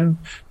dimension?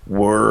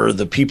 Were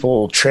the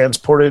people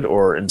transported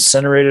or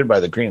incinerated by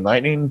the green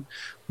lightning?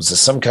 Was this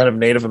some kind of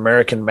Native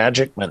American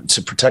magic meant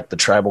to protect the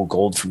tribal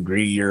gold from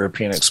greedy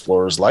European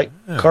explorers like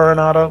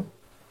Coronado?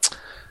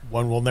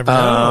 One will never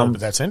know, but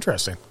that's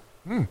interesting.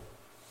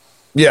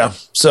 Yeah.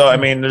 So, I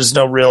mean, there's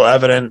no real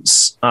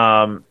evidence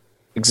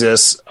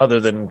exists other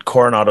than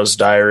Coronado's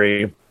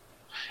diary.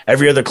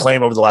 Every other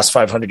claim over the last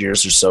 500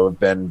 years or so have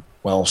been,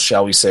 well,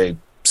 shall we say,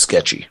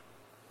 sketchy.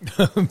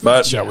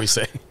 But shall we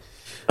say?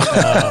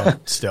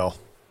 Still,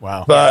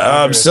 wow.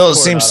 But still, it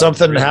seems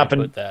something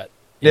happened.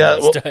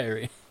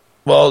 Diary.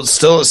 Well,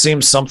 still, it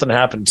seems something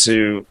happened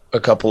to a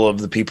couple of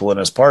the people in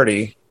his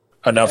party.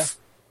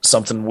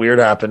 Something weird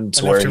happened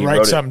to where he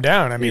write something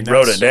down. I mean, he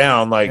wrote it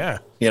down,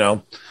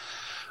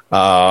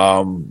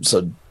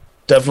 So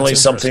definitely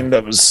something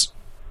that was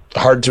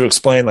hard to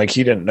explain. Like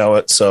he didn't know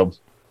it, so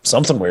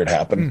something weird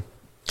happened.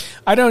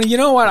 I don't. You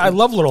know what? I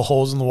love little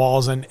holes in the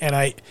walls, and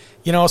I,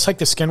 it's like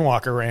the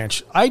Skinwalker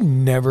Ranch. I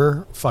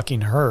never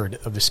fucking heard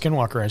of the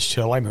Skinwalker Ranch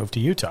till I moved to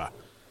Utah.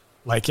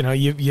 Like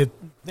you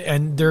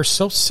and they're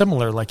so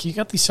similar. Like you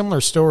got these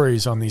similar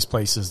stories on these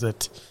places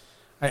that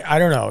I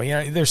don't know.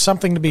 There's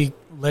something to be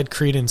led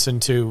credence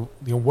into.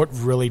 What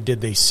really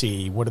did they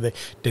see?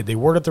 Did they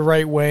word it the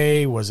right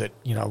way? Was it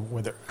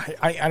whether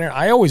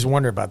I always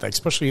wonder about that,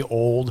 especially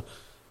old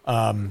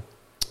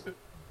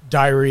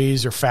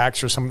diaries or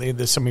facts or something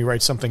that somebody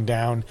writes something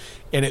down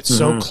and it's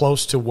so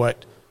close to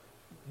what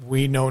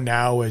we know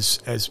now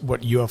as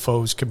what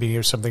UFOs could be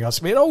or something else.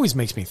 I mean, it always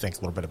makes me think a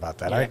little bit about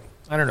that. Yeah.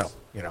 I don't know.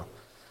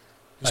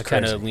 I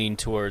kind of lean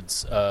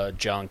towards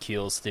John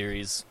Keel's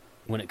theories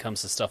when it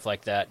comes to stuff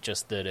like that.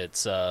 Just that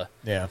it's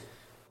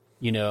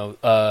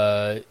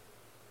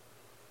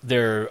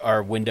there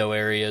are window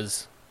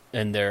areas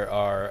and there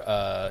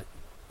are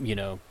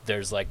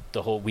there's like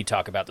the whole, we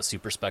talk about the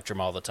super spectrum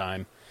all the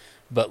time,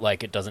 but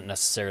like it doesn't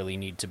necessarily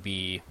need to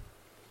be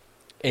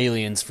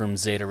aliens from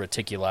Zeta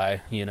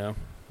Reticuli,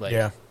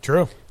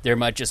 true. There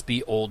might just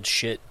be old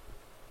shit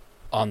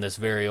on this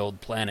very old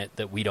planet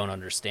that we don't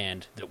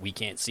understand, that we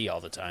can't see all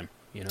the time.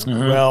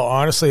 Well,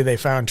 honestly, they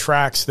found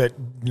tracks that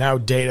now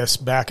date us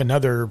back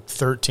another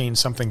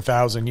 13-something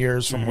thousand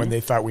years from when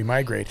they thought we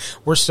migrate.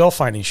 We're still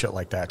finding shit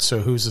like that. So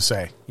who's to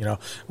say?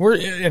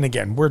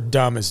 We're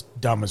dumb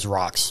as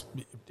rocks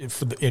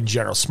in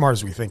general, smart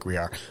as we think we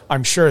are.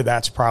 I'm sure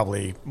that's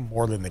probably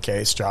more than the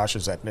case, Josh,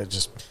 is that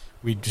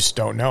we just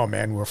don't know,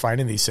 man. We're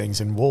finding these things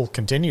and we'll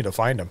continue to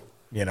find them.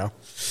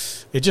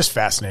 It's just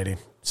fascinating.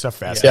 Stuff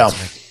fascinates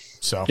me.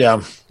 So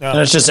and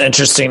it's just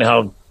interesting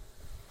how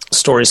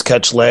stories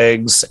catch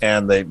legs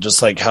and they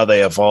just like how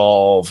they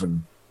evolve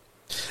and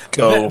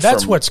go.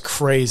 That's what's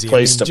crazy.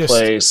 Place to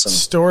place. And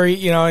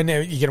story, and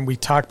again, we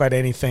talk about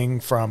anything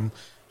from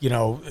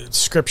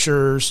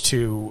scriptures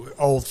to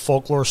old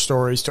folklore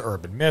stories to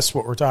urban myths.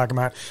 What we're talking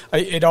about,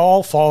 it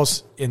all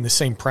falls in the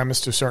same premise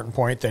to a certain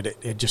point that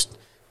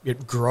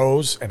it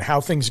grows, and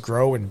how things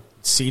grow and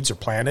seeds are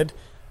planted.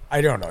 I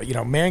don't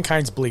know.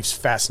 Mankind's beliefs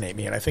fascinate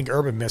me, and I think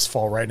urban myths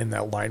fall right in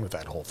that line with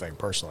that whole thing,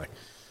 personally.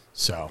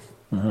 So,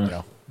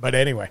 But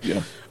anyway,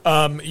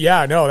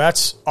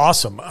 that's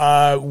awesome.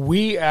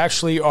 We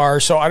actually are.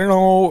 So I don't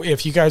know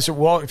if you guys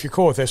are, if you're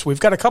cool with this, we've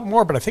got a couple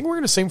more, but I think we're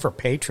going to save for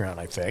Patreon,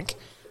 I think.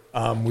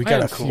 We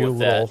got a few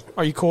little.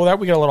 Are you cool with that?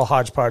 We got a little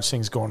hodgepodge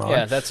things going on.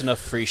 Yeah, that's enough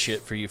free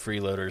shit for you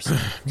freeloaders.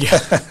 Yeah,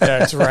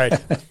 that's right.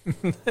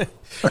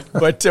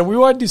 But we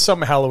want to do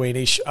something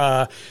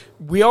Halloweenish.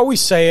 We always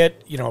say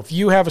it. If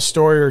you have a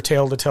story or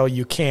tale to tell,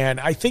 you can.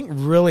 I think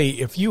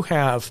really, if you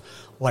have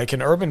like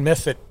an urban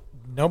myth that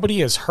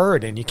nobody has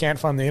heard and you can't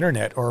find on the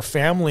internet, or a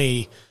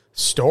family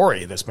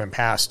story that's been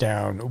passed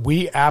down,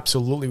 we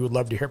absolutely would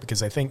love to hear it,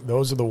 because I think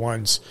those are the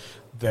ones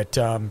that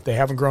they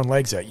haven't grown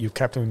legs at. You've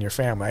kept them in your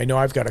family. I know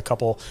I've got a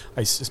couple.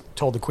 I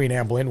told the Queen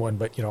Anne Boleyn one,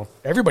 but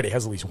everybody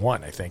has at least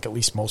one. I think at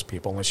least most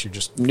people, unless you're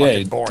just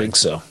fucking boring. I think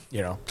so.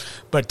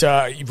 But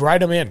write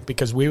them in,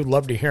 because we would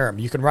love to hear them.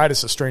 You can write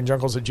us at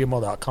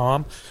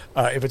strangeuncles@gmail.com.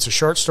 If it's a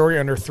short story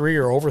under 3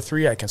 or over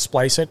 3, I can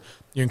splice it.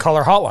 You can call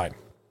our hotline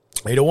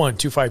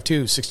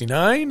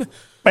 801-252-69.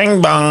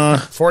 Bang bang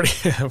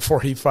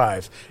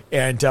 45,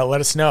 and let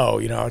us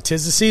know.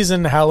 'Tis the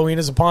season. Halloween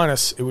is upon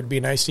us. It would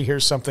be nice to hear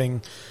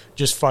something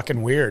just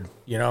fucking weird,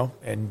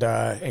 and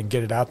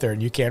get it out there.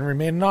 And you can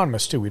remain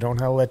anonymous too. We don't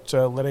have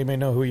to let anybody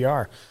know who you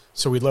are.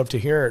 So we'd love to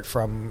hear it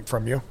from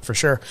you for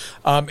sure.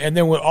 And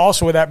then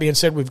also, with that being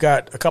said, we've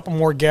got a couple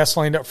more guests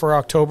lined up for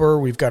October.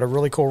 We've got a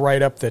really cool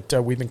write up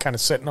that we've been kind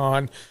of sitting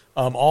on.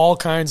 All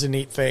kinds of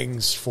neat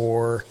things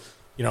for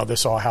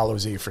this All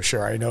Hallows Eve for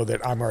sure. I know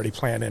that I'm already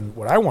planning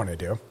what I want to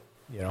do.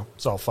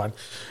 It's all fun.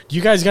 Do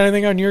you guys got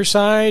anything on your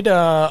side?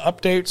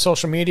 Update,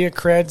 social media,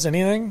 creds,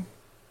 anything?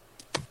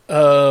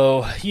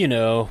 Oh,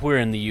 we're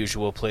in the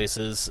usual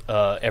places,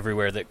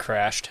 everywhere that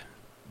crashed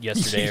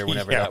yesterday or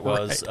whenever that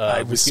was. Right.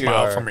 I was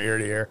smile from ear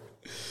to ear.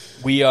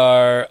 We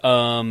are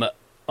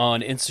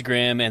on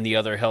Instagram and the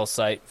other hell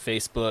site,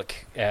 Facebook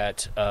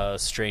at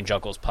Strange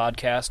Uncles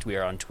Podcast. We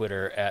are on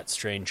Twitter at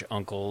Strange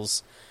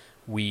Uncles.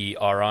 We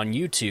are on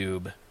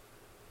YouTube,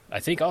 I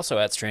think also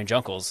at Strange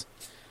Uncles.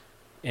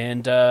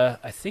 And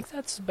I think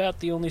that's about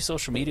the only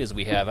social medias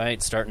we have. I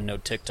ain't starting no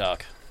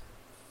TikTok.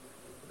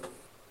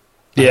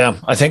 Yeah,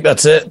 I think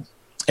that's it.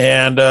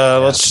 And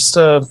let's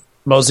just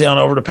mosey on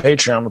over to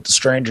Patreon with the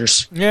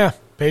strangers. Yeah,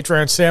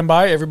 Patreon, stand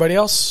by. Everybody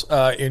else,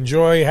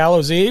 enjoy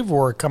Hallows Eve.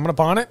 We're coming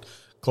upon it.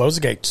 Close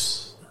the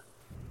gates.